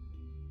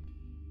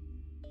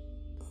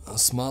 A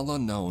small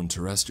unknown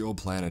terrestrial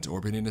planet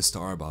orbiting a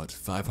star about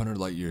 500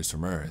 light-years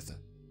from Earth.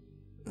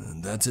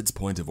 That's its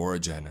point of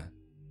origin.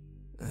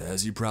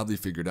 As you probably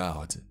figured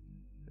out,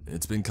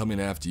 it's been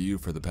coming after you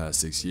for the past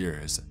 6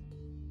 years,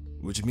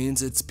 which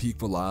means its peak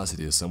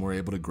velocity is somewhere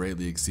able to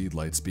greatly exceed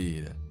light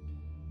speed.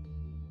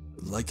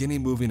 Like any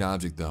moving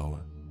object though,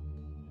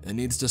 it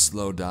needs to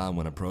slow down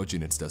when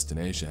approaching its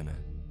destination,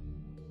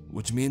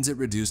 which means it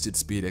reduced its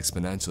speed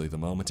exponentially the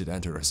moment it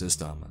entered our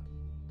system.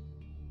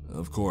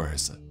 Of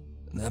course,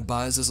 that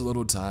buys us a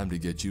little time to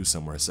get you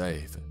somewhere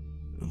safe,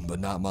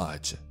 but not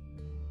much.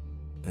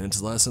 And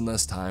it's less and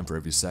less time for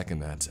every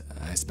second that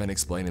I spend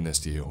explaining this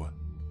to you.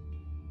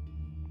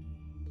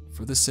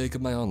 For the sake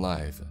of my own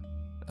life,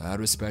 I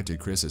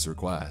respected Chris's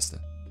request,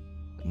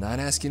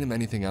 not asking him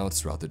anything else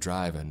throughout the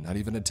drive and not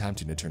even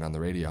attempting to turn on the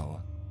radio.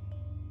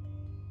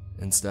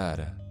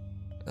 Instead,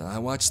 I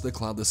watched the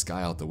cloudless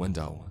sky out the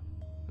window,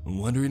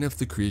 wondering if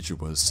the creature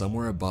was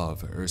somewhere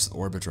above Earth's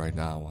orbit right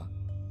now.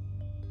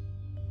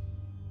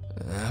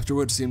 After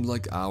what seemed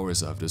like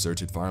hours of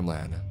deserted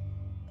farmland,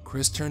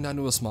 Chris turned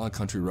onto a small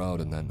country road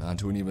and then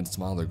onto an even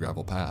smaller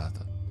gravel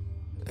path,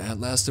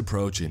 at last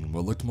approaching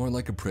what looked more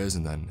like a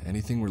prison than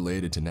anything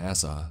related to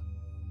NASA.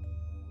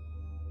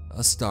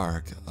 A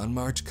stark,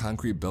 unmarked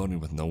concrete building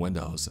with no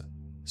windows,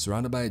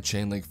 surrounded by a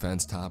chain-link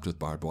fence topped with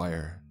barbed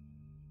wire.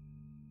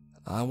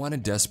 I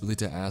wanted desperately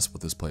to ask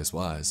what this place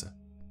was,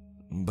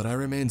 but I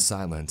remained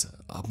silent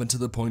up until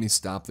the point he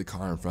stopped the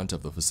car in front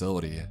of the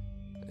facility,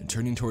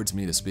 turning towards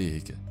me to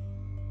speak.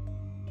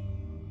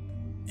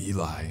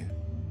 Eli,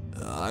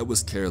 I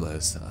was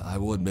careless, I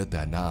will admit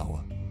that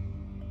now.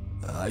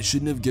 I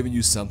shouldn't have given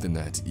you something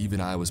that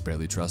even I was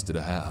barely trusted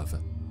to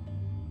have.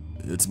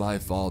 It's my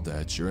fault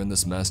that you're in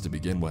this mess to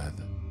begin with.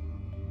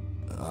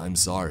 I'm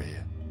sorry.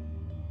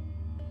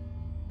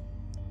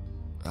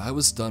 I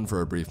was stunned for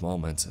a brief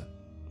moment,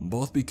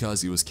 both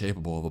because he was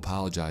capable of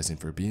apologizing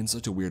for being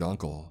such a weird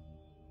uncle,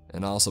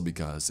 and also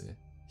because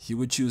he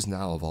would choose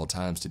now of all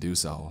times to do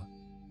so,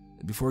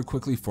 before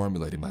quickly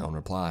formulating my own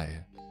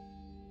reply.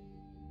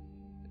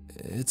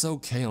 It's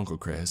okay, Uncle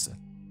Chris.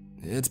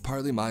 It's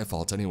partly my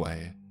fault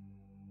anyway.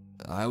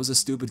 I was a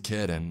stupid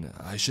kid and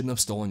I shouldn't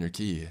have stolen your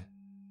key.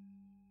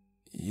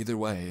 Either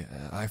way,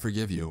 I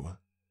forgive you.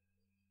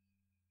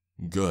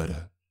 Good.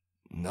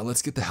 Now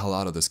let's get the hell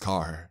out of this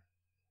car.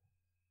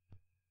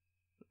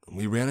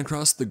 We ran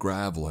across the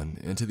gravel and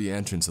into the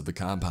entrance of the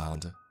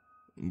compound,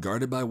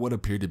 guarded by what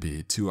appeared to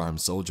be 2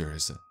 armed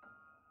soldiers.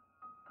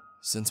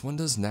 Since when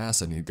does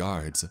NASA need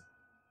guards?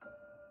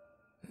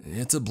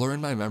 It's a blur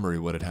in my memory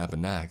what had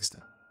happened next,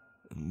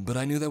 but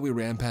I knew that we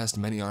ran past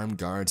many armed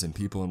guards and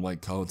people in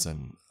white coats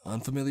and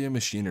unfamiliar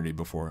machinery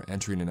before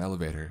entering an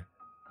elevator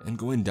and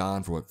going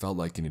down for what felt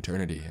like an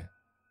eternity.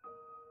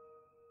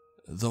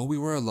 Though we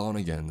were alone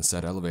again in the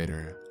said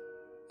elevator,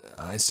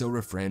 I still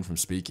refrained from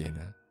speaking.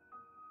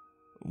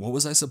 What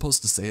was I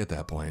supposed to say at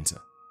that point?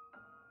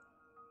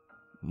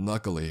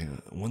 Luckily,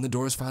 when the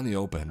doors finally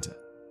opened,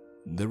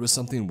 there was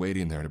something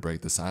waiting there to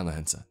break the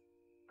silence.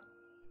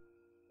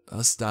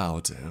 A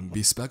stout,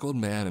 bespectacled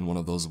man in one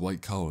of those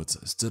white coats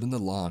stood in the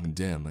long,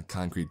 dim,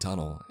 concrete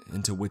tunnel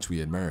into which we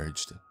had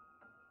merged.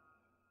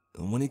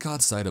 When he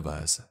caught sight of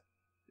us,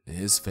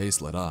 his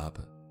face lit up.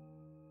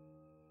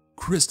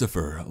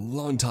 Christopher,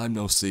 long time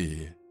no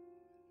see.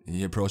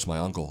 He approached my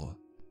uncle,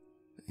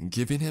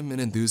 giving him an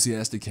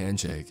enthusiastic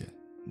handshake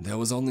that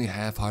was only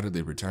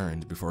half-heartedly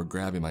returned before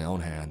grabbing my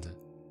own hand.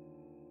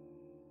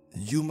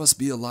 You must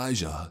be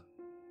Elijah.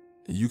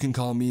 You can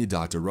call me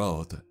Dr.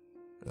 Roth.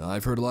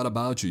 I've heard a lot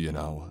about you, you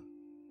know.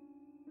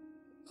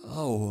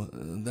 Oh,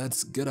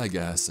 that's good, I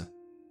guess.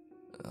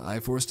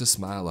 I forced a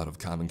smile out of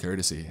common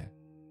courtesy,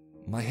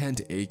 my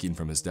hand aching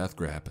from his death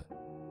grip.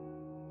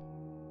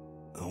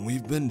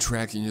 We've been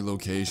tracking your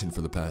location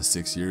for the past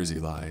 6 years,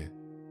 Eli,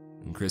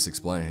 Chris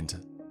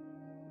explained.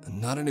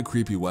 Not in a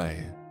creepy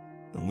way,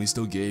 we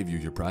still gave you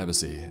your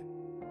privacy.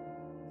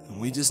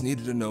 We just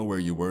needed to know where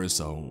you were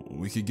so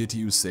we could get to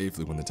you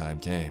safely when the time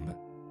came.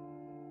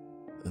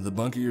 The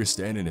bunker you're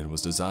standing in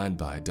was designed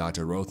by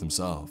Dr. Roth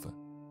himself,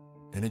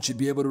 and it should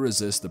be able to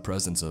resist the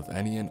presence of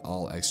any and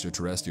all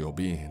extraterrestrial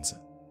beings.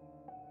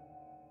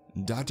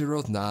 Dr.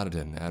 Roth nodded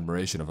in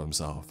admiration of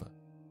himself.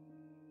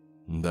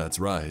 That's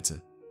right.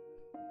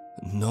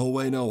 No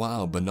way, no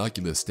how,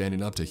 Binoculus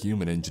standing up to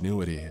human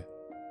ingenuity.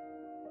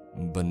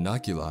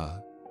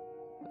 Binocula?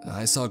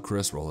 I saw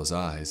Chris roll his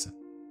eyes.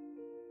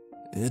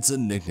 It's a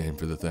nickname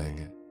for the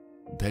thing.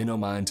 Pay no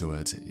mind to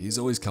it, he's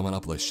always coming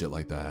up with shit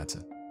like that.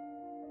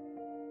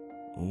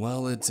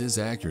 Well, it is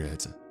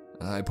accurate,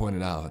 I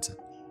pointed out,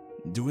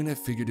 doing a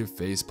figurative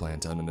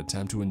faceplant on an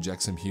attempt to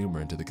inject some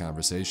humor into the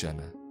conversation.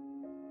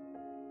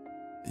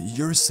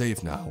 You're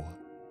safe now,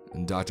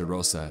 Dr.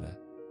 Roth said,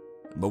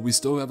 but we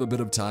still have a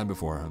bit of time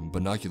before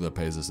Binocula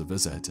pays us a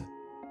visit.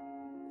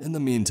 In the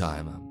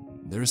meantime,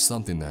 there's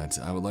something that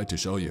I would like to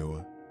show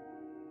you.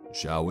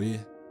 Shall we?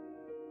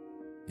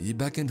 He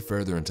beckoned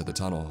further into the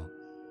tunnel.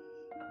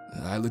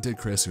 I looked at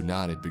Chris, who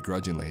nodded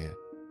begrudgingly,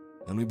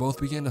 and we both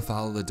began to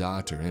follow the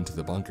doctor into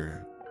the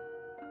bunker.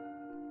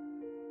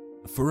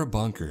 For a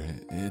bunker,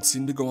 it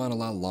seemed to go on a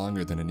lot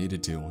longer than it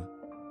needed to,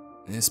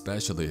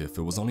 especially if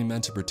it was only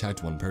meant to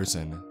protect one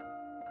person.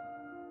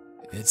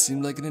 It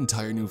seemed like an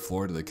entire new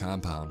floor to the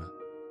compound,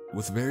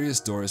 with various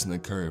doors in the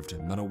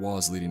curved metal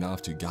walls leading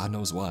off to God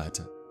knows what.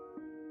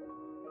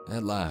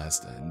 At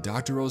last,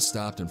 Dr. Rose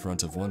stopped in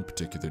front of one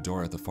particular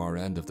door at the far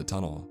end of the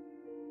tunnel,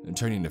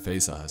 turning to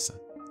face us.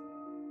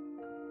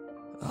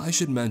 I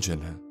should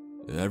mention,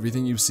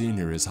 everything you've seen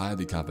here is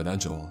highly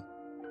confidential.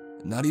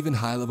 Not even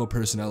high-level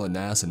personnel at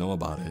NASA know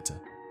about it.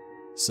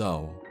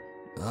 So,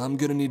 I'm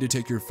gonna need to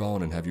take your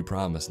phone and have you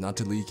promise not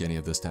to leak any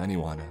of this to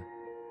anyone.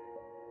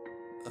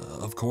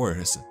 Of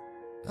course,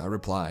 I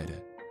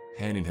replied,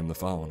 handing him the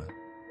phone.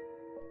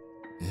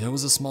 It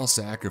was a small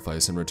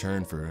sacrifice in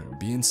return for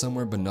being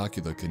somewhere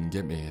binocular couldn't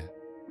get me.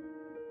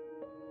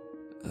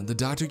 The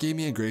doctor gave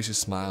me a gracious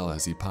smile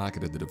as he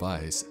pocketed the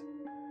device.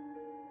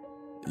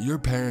 Your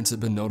parents have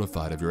been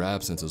notified of your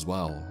absence as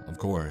well, of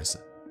course.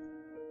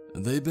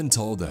 They've been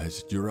told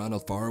that you're on a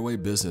faraway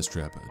business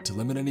trip to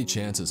limit any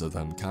chances of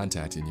them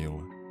contacting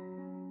you.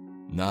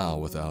 Now,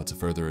 without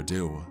further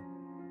ado,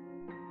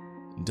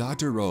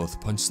 Dr.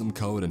 Roth punched some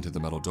code into the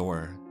metal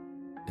door,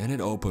 and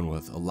it opened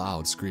with a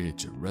loud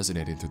screech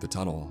resonating through the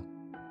tunnel.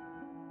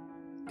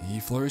 He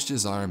flourished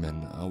his arm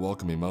in a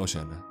welcoming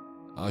motion,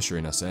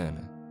 ushering us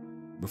in,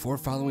 before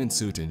following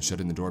suit and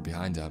shutting the door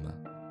behind him.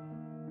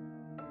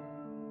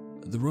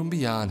 The room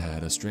beyond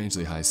had a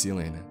strangely high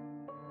ceiling,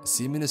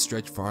 seeming to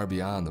stretch far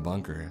beyond the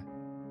bunker,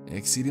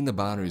 exceeding the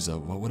boundaries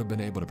of what would have been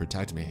able to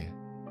protect me.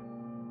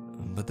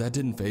 But that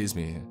didn't faze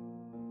me,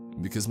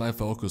 because my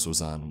focus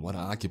was on what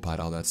occupied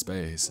all that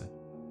space.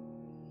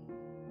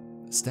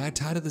 Stacked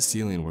high to the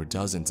ceiling were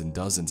dozens and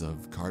dozens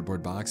of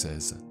cardboard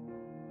boxes.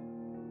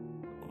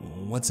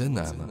 What's in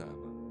them?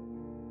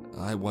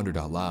 I wondered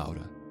out loud,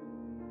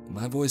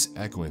 my voice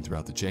echoing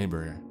throughout the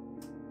chamber.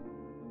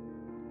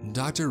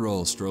 Dr.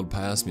 Roll strolled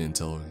past me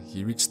until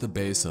he reached the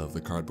base of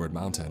the cardboard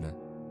mountain,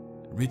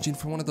 reaching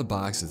for one of the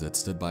boxes that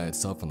stood by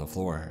itself on the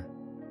floor.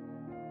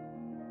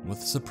 With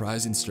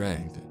surprising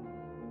strength,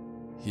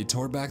 he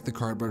tore back the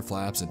cardboard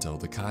flaps until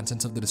the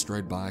contents of the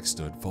destroyed box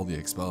stood fully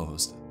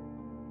exposed.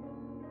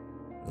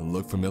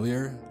 Look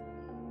familiar?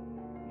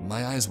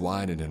 My eyes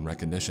widened in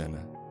recognition.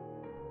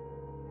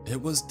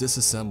 It was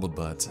disassembled,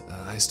 but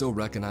I still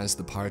recognized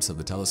the parts of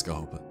the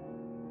telescope.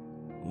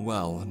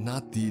 Well,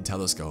 not the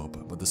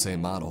telescope, but the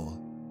same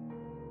model.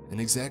 An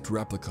exact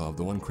replica of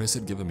the one Chris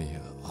had given me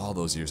all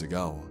those years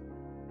ago.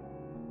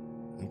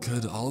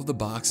 Could all of the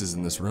boxes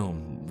in this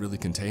room really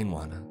contain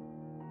one?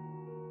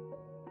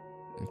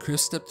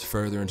 Chris stepped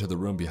further into the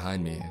room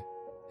behind me,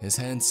 his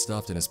hands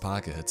stuffed in his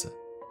pockets.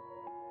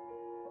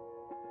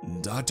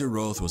 Dr.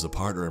 Roth was a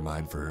partner of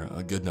mine for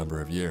a good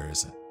number of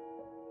years.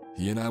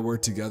 He and I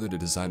worked together to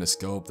design a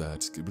scope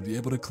that would be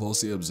able to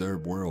closely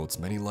observe worlds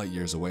many light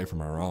years away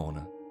from our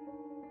own.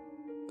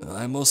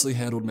 I mostly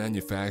handled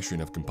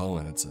manufacturing of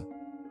components,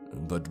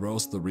 but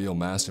Roth's the real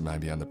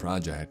mastermind behind the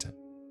project.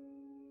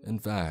 In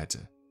fact,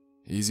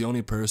 he's the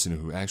only person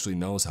who actually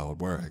knows how it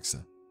works.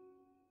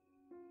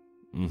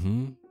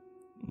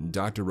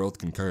 Dr. Roth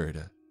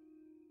concurred.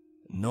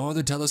 No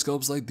other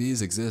telescopes like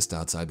these exist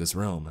outside this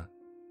room.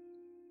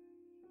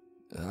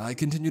 I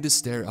continued to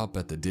stare up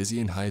at the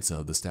dizzying heights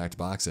of the stacked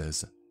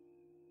boxes.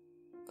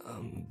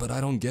 But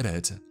I don't get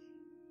it.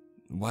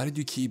 Why did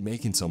you keep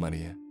making so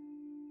many?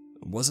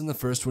 Wasn't the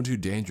first one too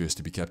dangerous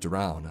to be kept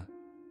around?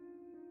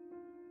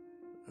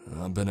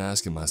 I've been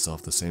asking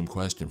myself the same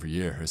question for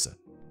years.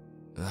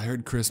 I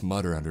heard Chris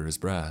mutter under his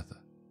breath.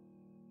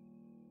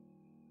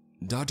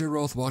 Dr.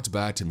 Roth walked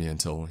back to me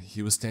until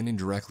he was standing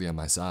directly on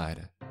my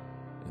side,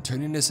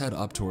 turning his head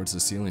up towards the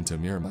ceiling to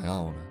mirror my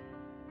own.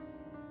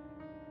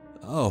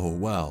 Oh,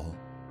 well,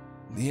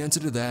 the answer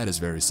to that is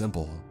very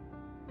simple.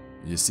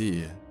 You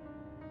see,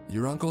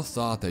 your uncle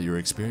thought that your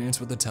experience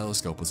with the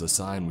telescope was a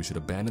sign we should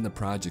abandon the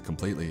project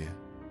completely.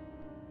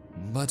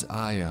 But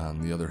I,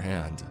 on the other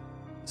hand,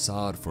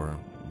 saw it for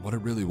what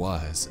it really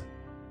was,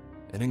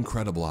 an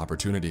incredible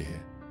opportunity.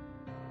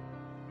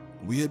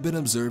 We had been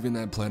observing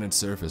that planet's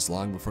surface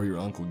long before your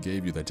uncle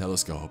gave you the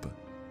telescope,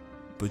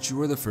 but you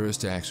were the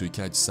first to actually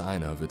catch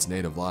sign of its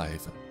native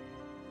life.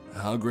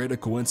 How great a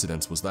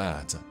coincidence was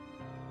that?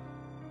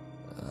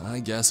 I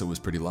guess it was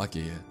pretty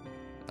lucky,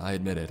 I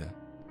admitted,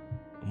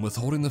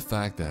 withholding the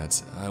fact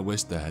that I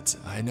wished that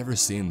I had never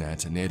seen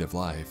that native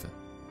life.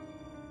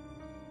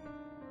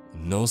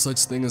 No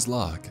such thing as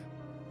luck,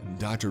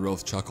 Dr.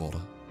 Roth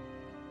chuckled.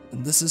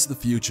 This is the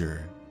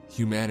future,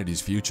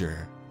 humanity's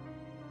future.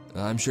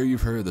 I'm sure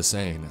you've heard the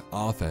saying,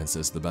 offense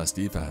is the best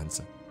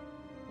defense.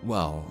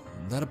 Well,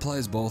 that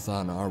applies both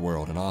on our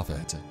world and off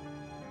it.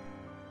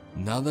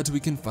 Now that we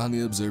can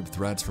finally observe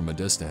threats from a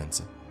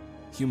distance,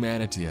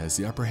 humanity has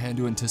the upper hand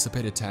to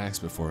anticipate attacks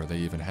before they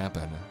even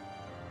happen.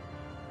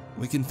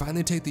 We can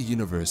finally take the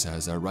universe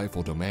as our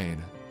rightful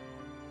domain,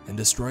 and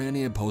destroy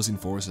any opposing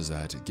forces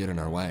that get in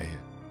our way.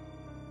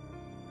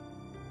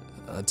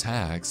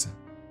 Attacks?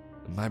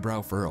 My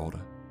brow furrowed,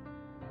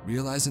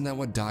 realizing that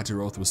what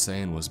Dr. Oath was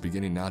saying was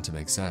beginning not to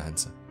make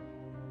sense.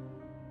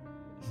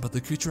 But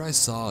the creature I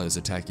saw is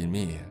attacking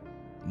me,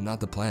 not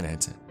the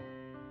planet.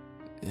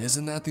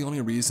 Isn't that the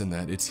only reason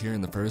that it's here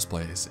in the first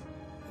place?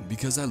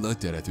 Because I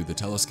looked at it through the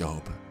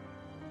telescope.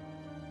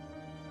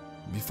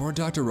 Before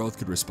Dr. Oath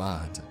could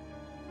respond,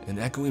 an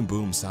echoing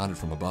boom sounded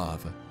from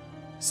above,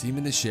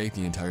 seeming to shake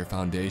the entire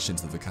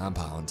foundations of the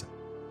compound.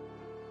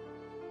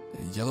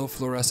 Yellow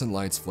fluorescent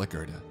lights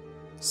flickered,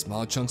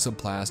 small chunks of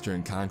plaster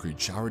and concrete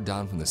showered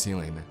down from the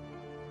ceiling,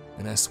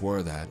 and I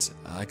swore that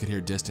I could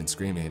hear distant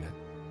screaming.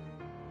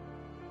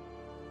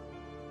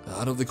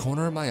 Out of the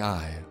corner of my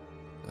eye,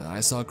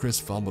 I saw Chris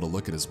fumble to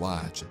look at his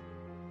watch,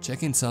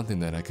 checking something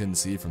that I couldn't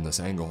see from this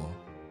angle.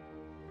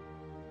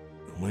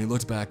 When he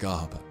looked back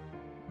up,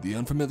 the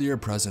unfamiliar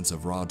presence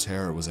of raw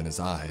terror was in his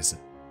eyes.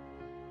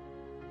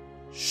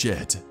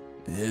 Shit,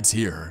 it's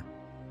here.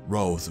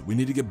 Roth, we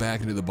need to get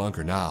back into the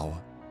bunker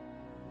now.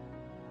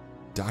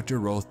 Dr.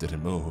 Roth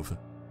didn't move.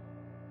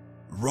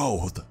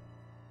 Roth!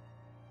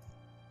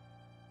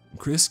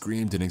 Chris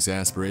screamed in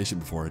exasperation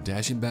before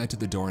dashing back to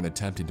the door and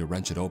attempting to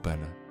wrench it open.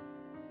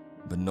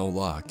 But no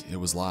luck, it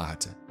was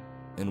locked,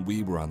 and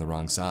we were on the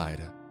wrong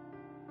side.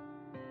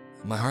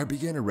 My heart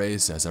began to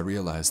race as I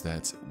realized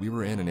that we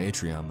were in an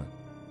atrium,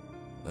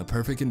 a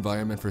perfect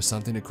environment for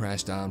something to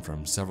crash down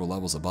from several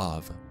levels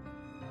above.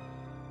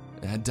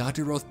 Had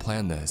Dr. Roth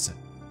planned this,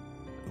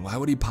 why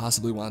would he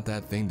possibly want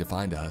that thing to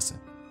find us,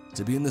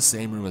 to be in the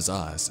same room as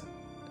us,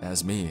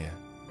 as me?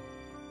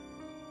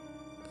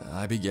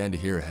 I began to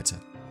hear it,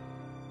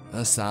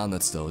 a sound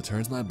that still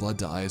turns my blood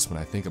to ice when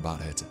I think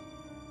about it.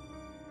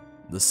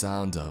 The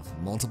sound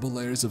of multiple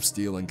layers of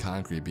steel and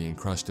concrete being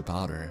crushed to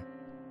powder,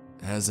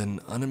 as an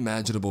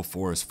unimaginable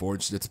force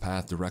forged its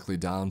path directly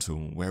down to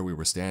where we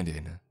were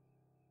standing.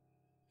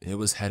 It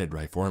was headed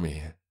right for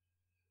me.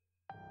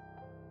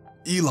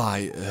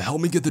 Eli,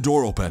 help me get the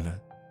door open.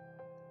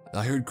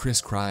 I heard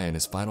Chris cry in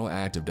his final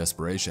act of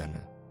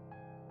desperation.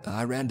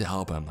 I ran to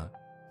help him,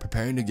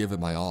 preparing to give it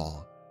my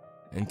all,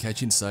 and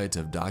catching sight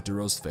of Dr.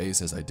 Rose's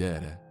face as I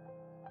did.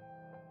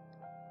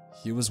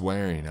 He was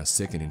wearing a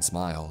sickening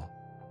smile.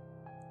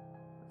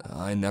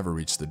 I never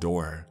reached the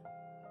door.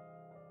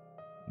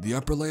 The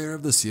upper layer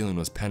of the ceiling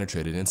was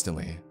penetrated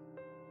instantly,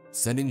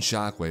 sending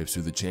shockwaves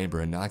through the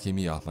chamber and knocking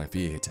me off my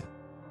feet.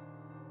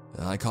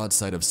 I caught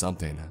sight of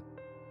something,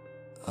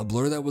 a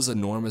blur that was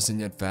enormous and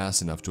yet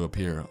fast enough to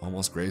appear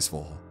almost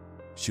graceful,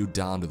 shoot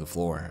down to the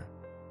floor.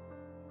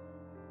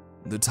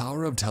 The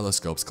tower of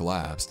telescopes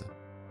collapsed,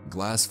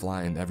 glass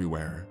flying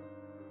everywhere.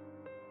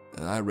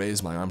 I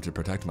raised my arm to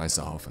protect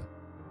myself,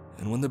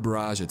 and when the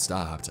barrage had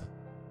stopped,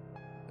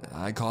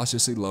 I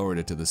cautiously lowered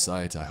it to the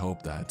sight I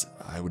hoped that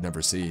I would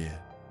never see.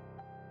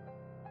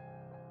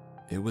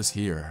 It was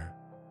here.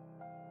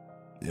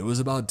 It was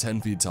about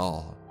 10 feet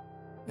tall,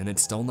 and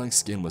its stone-like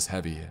skin was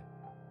heavy,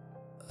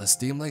 a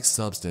steam-like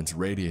substance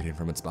radiating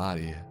from its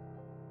body.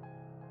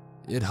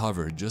 It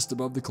hovered just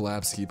above the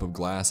collapsed heap of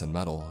glass and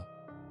metal,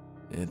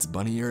 its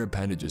bunny ear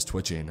appendages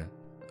twitching,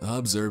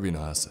 observing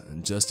us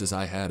just as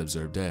I had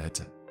observed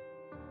it.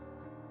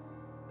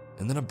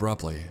 And then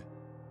abruptly,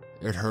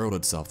 it hurled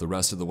itself the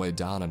rest of the way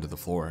down onto the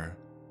floor,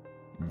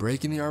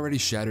 breaking the already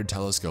shattered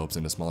telescopes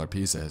into smaller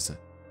pieces.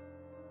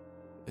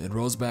 It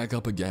rose back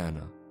up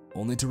again,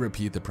 only to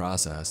repeat the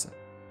process,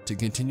 to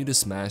continue to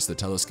smash the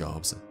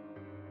telescopes,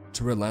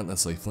 to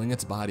relentlessly fling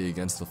its body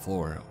against the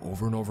floor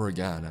over and over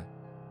again,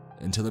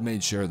 until it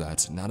made sure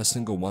that not a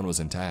single one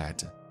was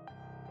intact,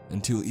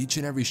 until each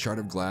and every shard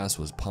of glass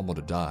was pummeled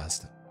to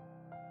dust.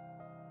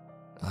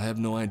 I have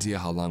no idea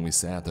how long we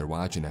sat there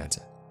watching it,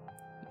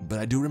 but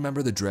I do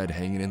remember the dread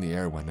hanging in the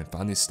air when it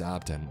finally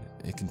stopped and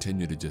it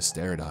continued to just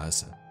stare at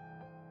us.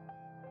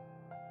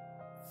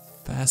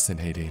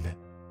 Fascinating,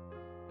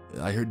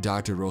 I heard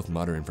Dr. Roth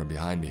muttering from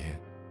behind me.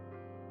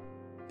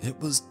 It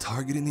was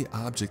targeting the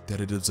object that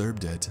had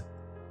observed it,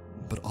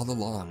 but all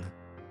along,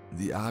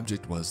 the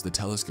object was the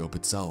telescope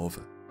itself.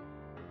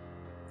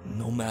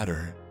 No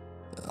matter,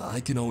 I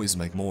can always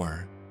make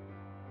more.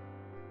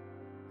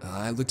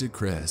 I looked at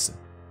Chris,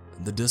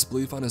 the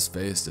disbelief on his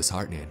face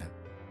disheartening.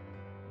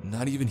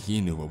 Not even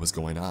he knew what was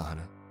going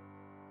on.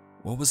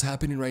 What was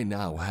happening right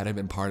now hadn't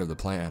been part of the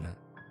plan.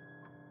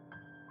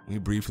 We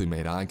briefly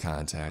made eye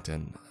contact,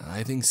 and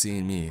I think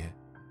seeing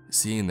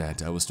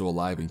that I was still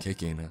alive and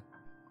kicking,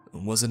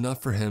 was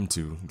enough for him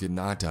to get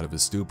knocked out of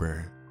his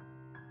stupor.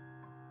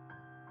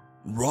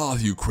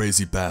 Roth, you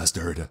crazy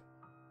bastard!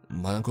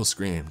 My uncle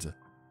screamed.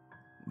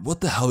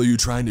 What the hell are you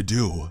trying to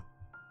do?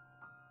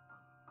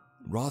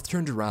 Roth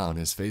turned around,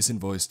 his face and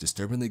voice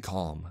disturbingly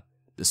calm,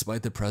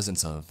 despite the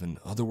presence of an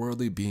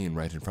otherworldly being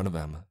right in front of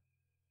him.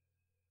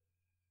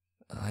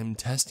 I'm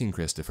testing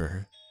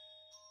Christopher.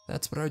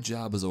 That's what our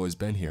job has always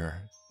been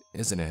here,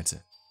 isn't it?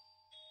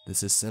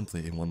 This is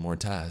simply one more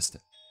test.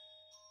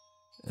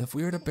 If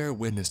we are to bear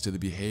witness to the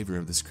behavior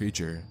of this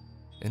creature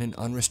in an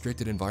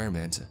unrestricted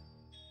environment,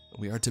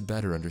 we are to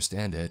better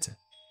understand it.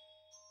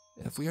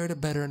 If we are to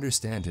better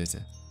understand it,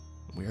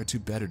 we are to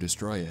better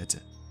destroy it.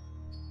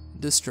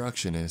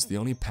 Destruction is the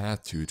only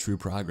path to true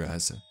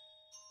progress,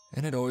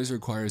 and it always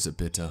requires a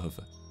bit of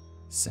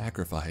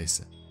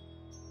sacrifice.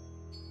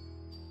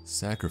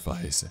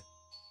 Sacrifice.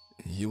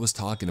 He was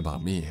talking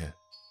about me.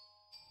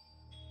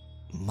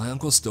 My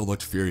uncle still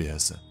looked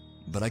furious,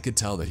 but I could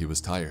tell that he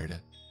was tired.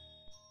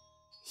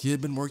 He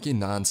had been working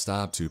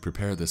non-stop to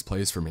prepare this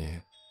place for me,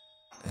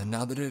 and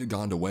now that it had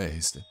gone to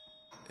waste,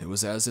 it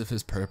was as if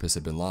his purpose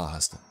had been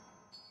lost.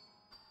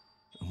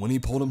 When he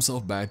pulled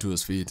himself back to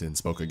his feet and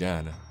spoke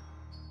again,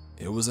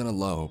 it was in a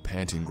low,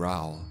 panting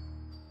growl,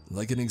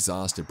 like an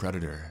exhausted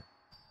predator.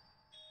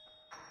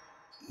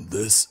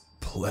 This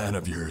plan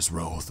of yours,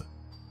 Roth,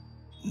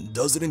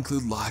 does it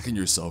include locking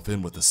yourself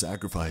in with the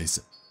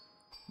sacrifice?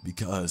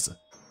 Because,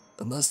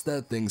 unless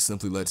that thing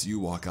simply lets you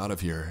walk out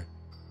of here,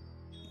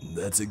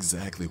 that's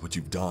exactly what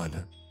you've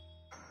done.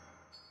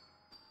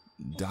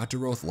 Dr.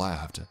 Roth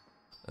laughed,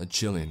 a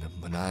chilling,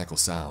 maniacal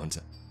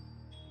sound.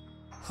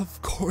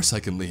 Of course I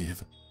can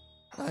leave.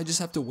 I just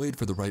have to wait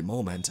for the right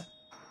moment.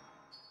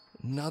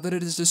 Now that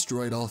it has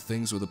destroyed all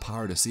things with the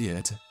power to see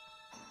it,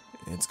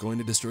 it's going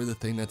to destroy the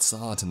thing that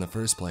saw it in the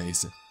first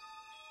place.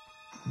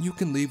 You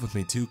can leave with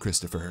me too,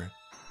 Christopher,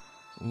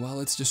 while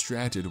it's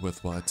distracted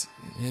with what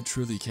it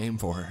truly came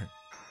for.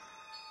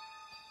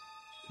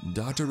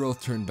 Dr.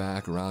 Roth turned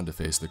back around to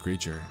face the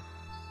creature,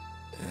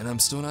 and I'm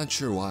still not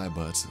sure why,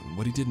 but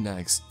what he did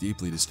next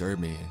deeply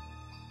disturbed me.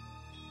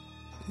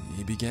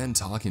 He began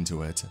talking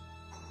to it,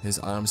 his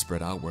arms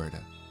spread outward,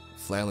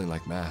 flailing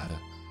like mad.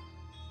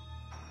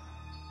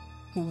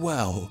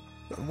 Well,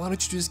 why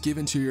don't you just give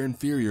in to your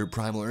inferior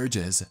primal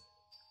urges?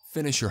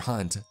 Finish your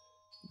hunt.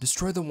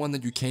 Destroy the one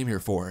that you came here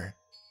for.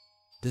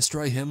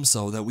 Destroy him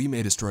so that we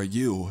may destroy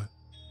you.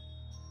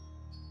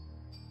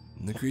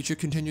 The creature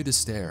continued to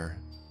stare,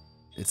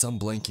 its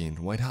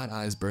unblinking, white-hot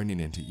eyes burning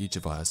into each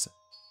of us,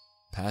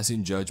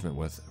 passing judgment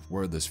with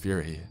wordless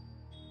fury.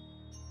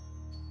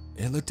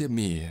 It looked at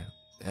me,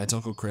 at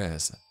Uncle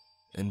Chris,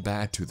 and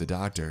back to the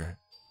doctor,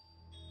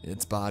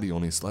 its body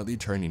only slightly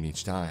turning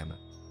each time,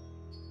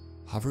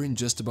 hovering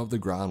just above the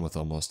ground with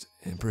almost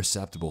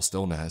imperceptible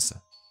stillness.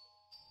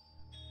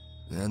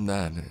 And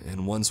then,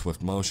 in one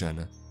swift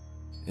motion,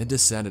 it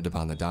descended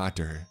upon the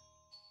doctor,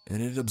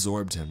 and it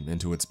absorbed him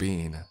into its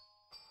being.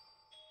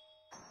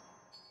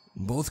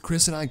 Both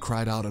Chris and I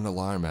cried out in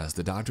alarm as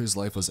the doctor's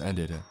life was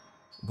ended,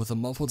 with a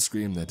muffled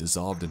scream that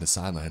dissolved into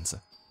silence.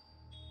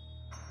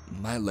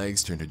 My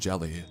legs turned to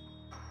jelly,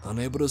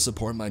 unable to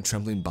support my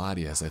trembling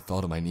body as I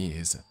fell to my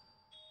knees.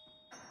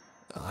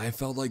 I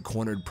felt like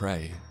cornered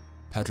prey,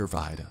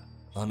 petrified,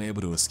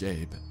 unable to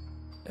escape,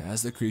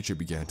 as the creature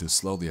began to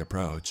slowly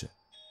approach.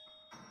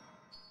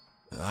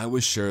 I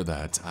was sure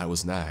that I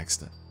was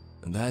next,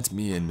 that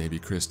me and maybe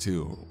Chris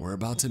too were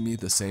about to meet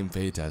the same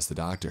fate as the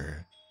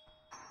doctor.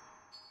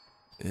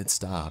 It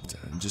stopped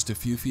just a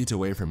few feet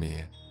away from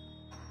me,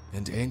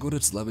 and angled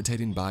its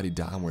levitating body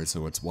downward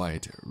so its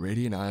white,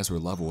 radiant eyes were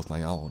level with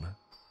my own.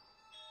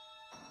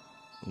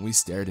 We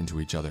stared into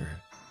each other,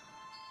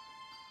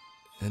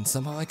 and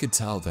somehow I could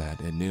tell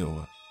that it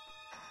knew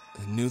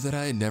that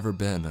I had never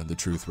been the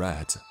true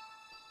threat.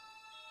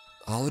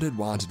 All it had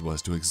wanted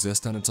was to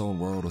exist on its own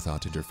world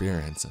without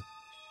interference,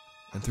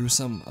 and through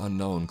some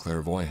unknown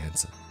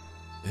clairvoyance,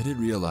 it had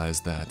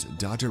realized that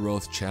Dr.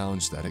 Roth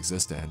challenged that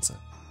existence.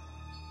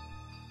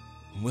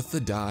 With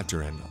the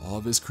doctor and all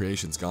of his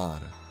creations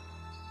gone,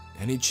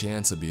 any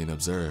chance of being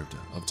observed,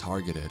 of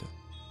targeted,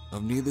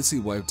 of needlessly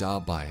wiped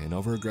out by an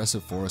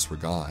over-aggressive force were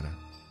gone.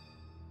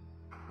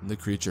 The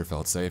creature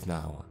felt safe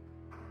now,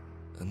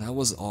 and that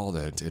was all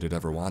that it had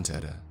ever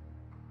wanted.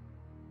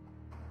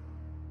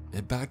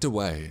 It backed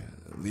away,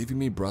 leaving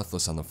me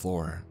breathless on the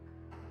floor,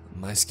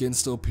 my skin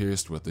still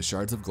pierced with the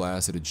shards of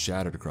glass it had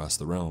shattered across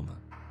the room.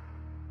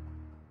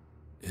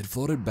 It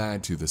floated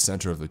back to the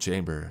center of the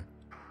chamber,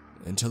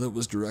 until it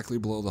was directly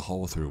below the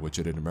hole through which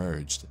it had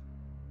emerged,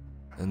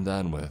 and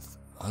then with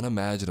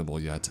unimaginable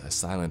yet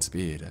silent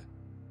speed,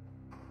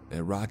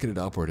 it rocketed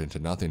upward into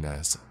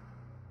nothingness.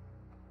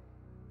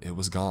 It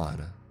was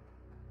gone.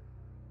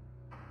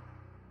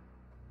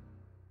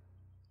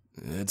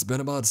 It's been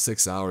about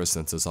 6 hours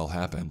since this all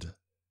happened.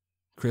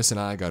 Chris and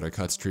I got our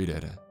cuts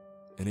treated,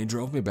 and he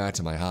drove me back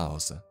to my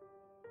house.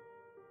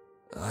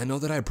 I know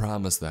that I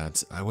promised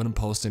that I wouldn't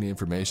post any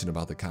information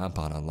about the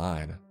compound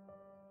online,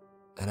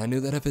 and I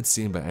knew that if it's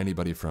seen by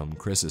anybody from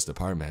Chris's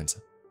department,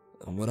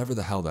 whatever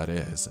the hell that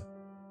is,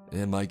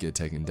 it might get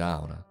taken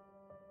down.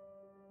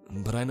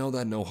 But I know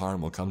that no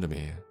harm will come to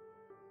me.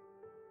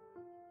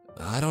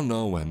 I don't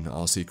know when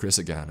I'll see Chris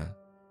again,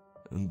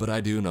 but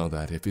I do know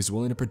that if he's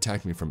willing to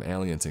protect me from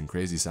aliens and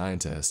crazy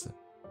scientists,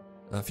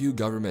 a few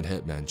government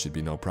hitmen should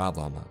be no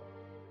problem.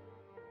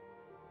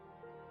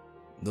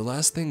 The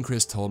last thing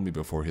Chris told me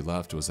before he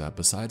left was that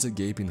besides a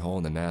gaping hole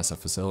in the NASA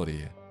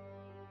facility,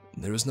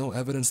 there was no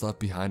evidence left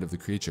behind of the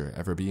creature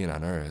ever being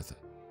on Earth.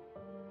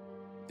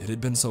 It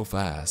had been so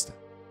fast,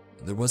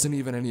 there wasn't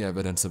even any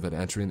evidence of it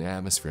entering the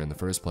atmosphere in the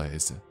first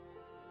place.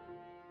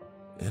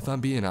 If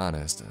I'm being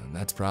honest,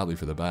 that's probably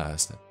for the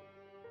best,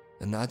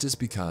 and not just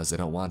because I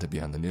don't want to be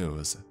on the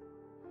news.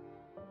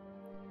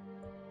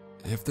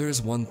 If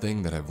there's one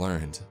thing that I've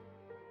learned,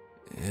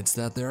 it's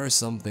that there are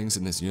some things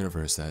in this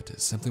universe that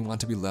simply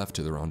want to be left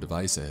to their own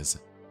devices.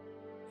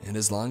 And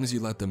as long as you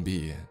let them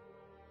be,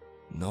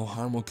 no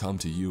harm will come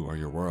to you or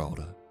your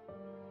world.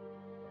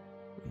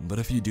 But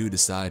if you do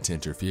decide to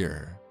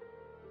interfere,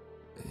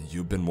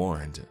 you've been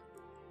warned.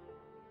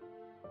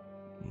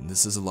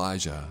 This is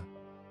Elijah,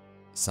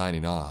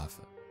 signing off.